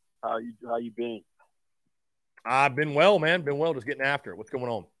 man? How you been? I've been well, man. Been well, just getting after it. What's going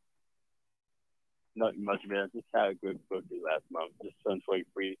on? Nothing much, man. Just had a good birthday last month. Just turned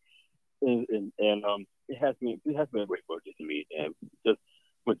 23, and it has been a great birthday to me, and just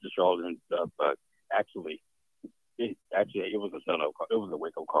went to Charlotte and stuff. But actually, it was a turn up. It was a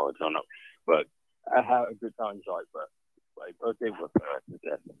wake up call, turn up. But I had a good time in Charlotte. But my birthday was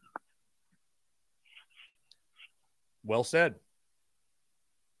success. Well said.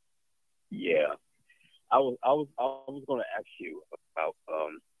 Yeah, I was going to ask you about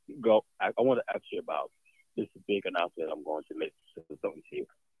I want to ask you about this big announcement I'm going to make to you.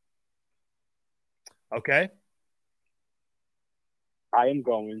 Okay. I am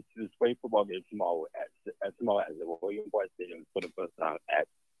going to the spring football game tomorrow at the William Boyd Stadium for the first time at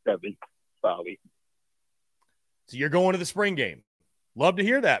 7 Valley. So you're going to the spring game. Love to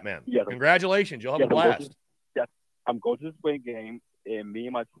hear that, man. Yeah. Congratulations. You'll have a blast. I'm going to the spring game, and me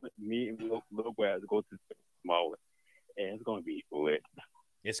and little Brad go to the tomorrow, and it's going to be lit.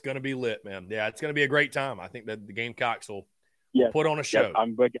 It's going to be lit, man. Yeah, it's going to be a great time. I think that the Gamecocks will put on a show.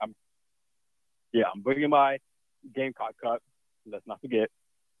 Yes, I'm bringing my Gamecock cup. Let's not forget.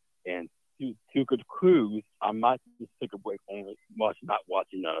 And to conclude, I might just take a break from not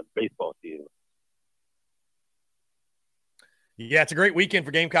watching baseball season. Yeah, it's a great weekend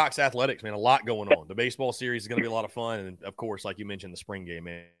for Gamecocks athletics, man. A lot going on. The baseball series is going to be a lot of fun. And, of course, like you mentioned, the spring game,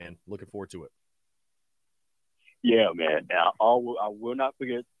 man. Looking forward to it. Yeah, man. Now, I will not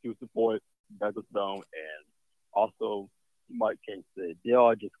forget to support Douglas Stone and also Mike King said they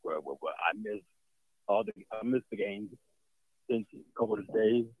are just incredible. But I missed the games since a couple of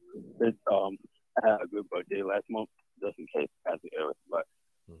days. Since I had a good birthday last month, just in case I had to error. But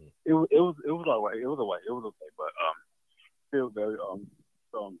it was all right. It was all right. It was okay. But still very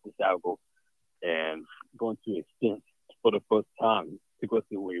nostalgic and going to extent for the first time to go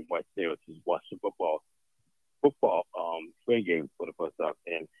to William White Stadium to watch the football spring game for the first time,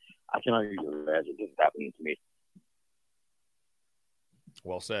 and I cannot even imagine this happening to me.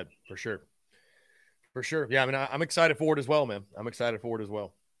 Well said, for sure. For sure. Yeah, I mean, I'm excited for it as well, man. I'm excited for it as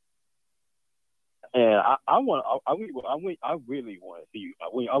well. And I really want to see you. I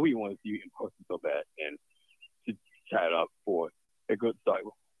really want to see you in person so bad, and to chat up for a good start.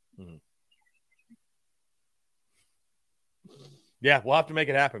 Mm-hmm. Yeah, we'll have to make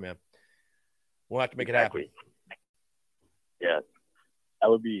it happen, man. We'll have to make it happen. Yeah, that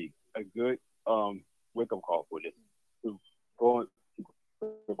would be a good wake-up call for this. To go to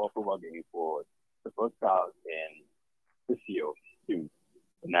the football game for the first time in this year to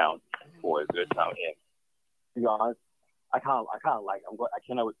announce for a good time. And to be honest, I cannot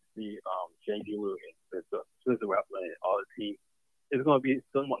wait to see Shane Gilroy and Spencer Rattler and all the team. It's going to be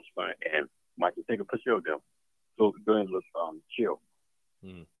so much fun, and I can take a picture of them go and look chill.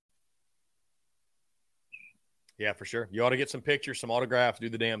 Yeah, for sure. You ought to get some pictures, some autographs, do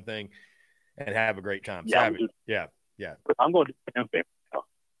the damn thing, and have a great time. Yeah, Savage. Yeah. I'm going to do the damn thing.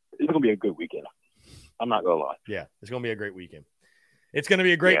 It's going to be a good weekend. I'm not going to lie. Yeah, it's going to be a great weekend. It's going to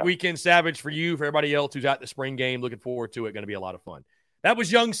be a great weekend, Savage, for you, for everybody else who's at the spring game. Looking forward to it. Going to be a lot of fun. That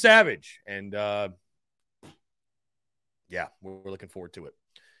was Young Savage, and yeah, we're looking forward to it.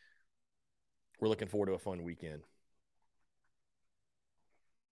 We're looking forward to a fun weekend.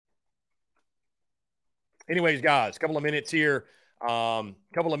 Anyways, guys, couple of minutes here on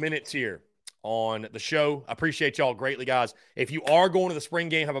the show. I appreciate y'all greatly, guys. If you are going to the spring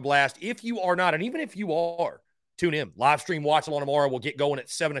game, have a blast. If you are not, and even if you are, tune in. Live stream watch along tomorrow. We'll get going at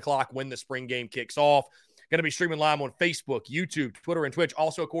 7 o'clock when the spring game kicks off. Going to be streaming live on Facebook, YouTube, Twitter, and Twitch.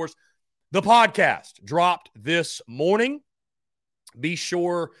 Also, of course, the podcast dropped this morning. Be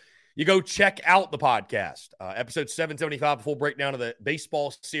sure you go check out the podcast. Episode 775, a full breakdown of the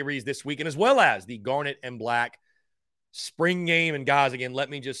baseball series this weekend, as well as the Garnet and Black spring game. And guys, again, let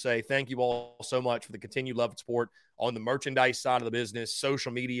me just say thank you all so much for the continued love and support on the merchandise side of the business,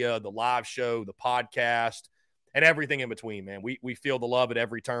 social media, the live show, the podcast, and everything in between, man. We feel the love at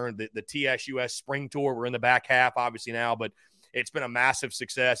every turn. The TSUS spring tour, we're in the back half, obviously, now, but it's been a massive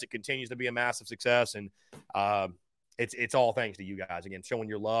success. It continues to be a massive success, and it's all thanks to you guys, again, showing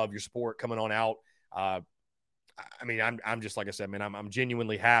your love, your support, coming on out. I mean, I'm just, like I said, man, I'm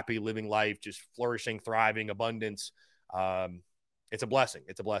genuinely happy, living life, just flourishing, thriving, abundance. It's a blessing.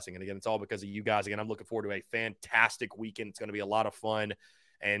 It's a blessing. And again, it's all because of you guys. Again, I'm looking forward to a fantastic weekend. It's going to be a lot of fun.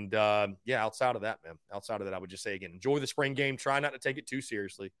 And yeah, outside of that, I would just say, again, enjoy the spring game. Try not to take it too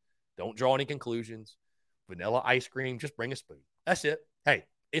seriously. Don't draw any conclusions. Vanilla ice cream, just bring a spoon. That's it. Hey,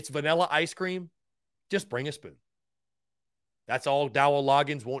 it's vanilla ice cream. Just bring a spoon. That's all Dowell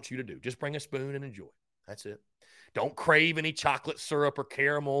Loggins wants you to do. Just bring a spoon and enjoy. That's it. Don't crave any chocolate syrup or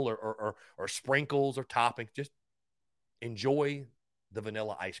caramel or sprinkles or toppings. Just enjoy the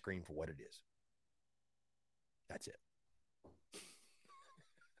vanilla ice cream for what it is. That's it.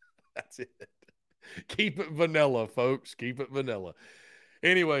 That's it. Keep it vanilla, folks. Keep it vanilla.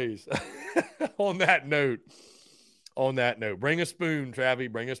 Anyways, on that note, bring a spoon, Travi.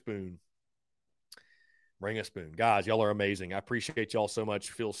 Bring a spoon. Bring a spoon. Guys, y'all are amazing. I appreciate y'all so much.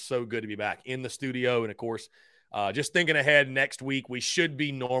 Feels so good to be back in the studio. And, of course, just thinking ahead, next week we should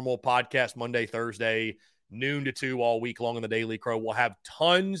be normal podcast Monday, Thursday, noon to 2 all week long on the Daily Crow. We'll have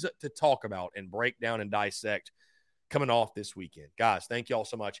tons to talk about and break down and dissect coming off this weekend. Guys, thank y'all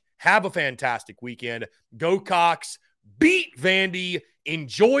so much. Have a fantastic weekend. Go Cox. Beat Vandy.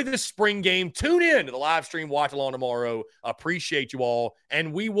 Enjoy the spring game. Tune in to the live stream watch along tomorrow. Appreciate you all.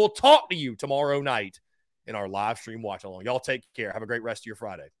 And we will talk to you tomorrow night in our live stream watch along. Y'all take care. Have a great rest of your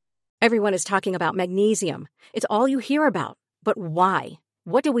Friday. Everyone is talking about magnesium. It's all you hear about. But why?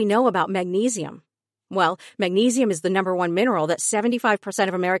 What do we know about magnesium? Well, magnesium is the #1 mineral that 75%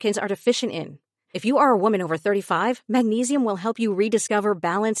 of Americans are deficient in. If you are a woman over 35, magnesium will help you rediscover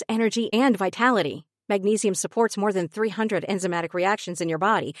balance, energy, and vitality. Magnesium supports more than 300 enzymatic reactions in your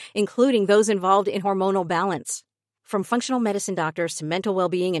body, including those involved in hormonal balance. From functional medicine doctors to mental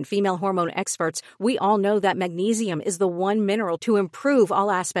well-being and female hormone experts, we all know that magnesium is the one mineral to improve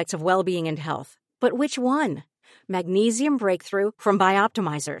all aspects of well-being and health. But which one? Magnesium Breakthrough from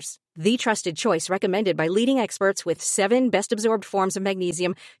Bioptimizers, the trusted choice recommended by leading experts with 7 best-absorbed forms of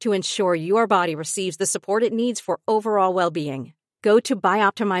magnesium to ensure your body receives the support it needs for overall well-being. Go to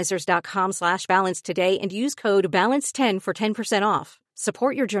bioptimizers.com/balance today and use code BALANCE10 for 10% off.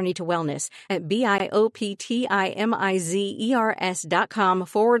 Support your journey to wellness at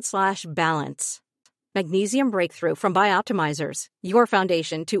bioptimizers.com/balance. Magnesium Breakthrough from Bioptimizers, your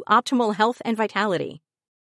foundation to optimal health and vitality.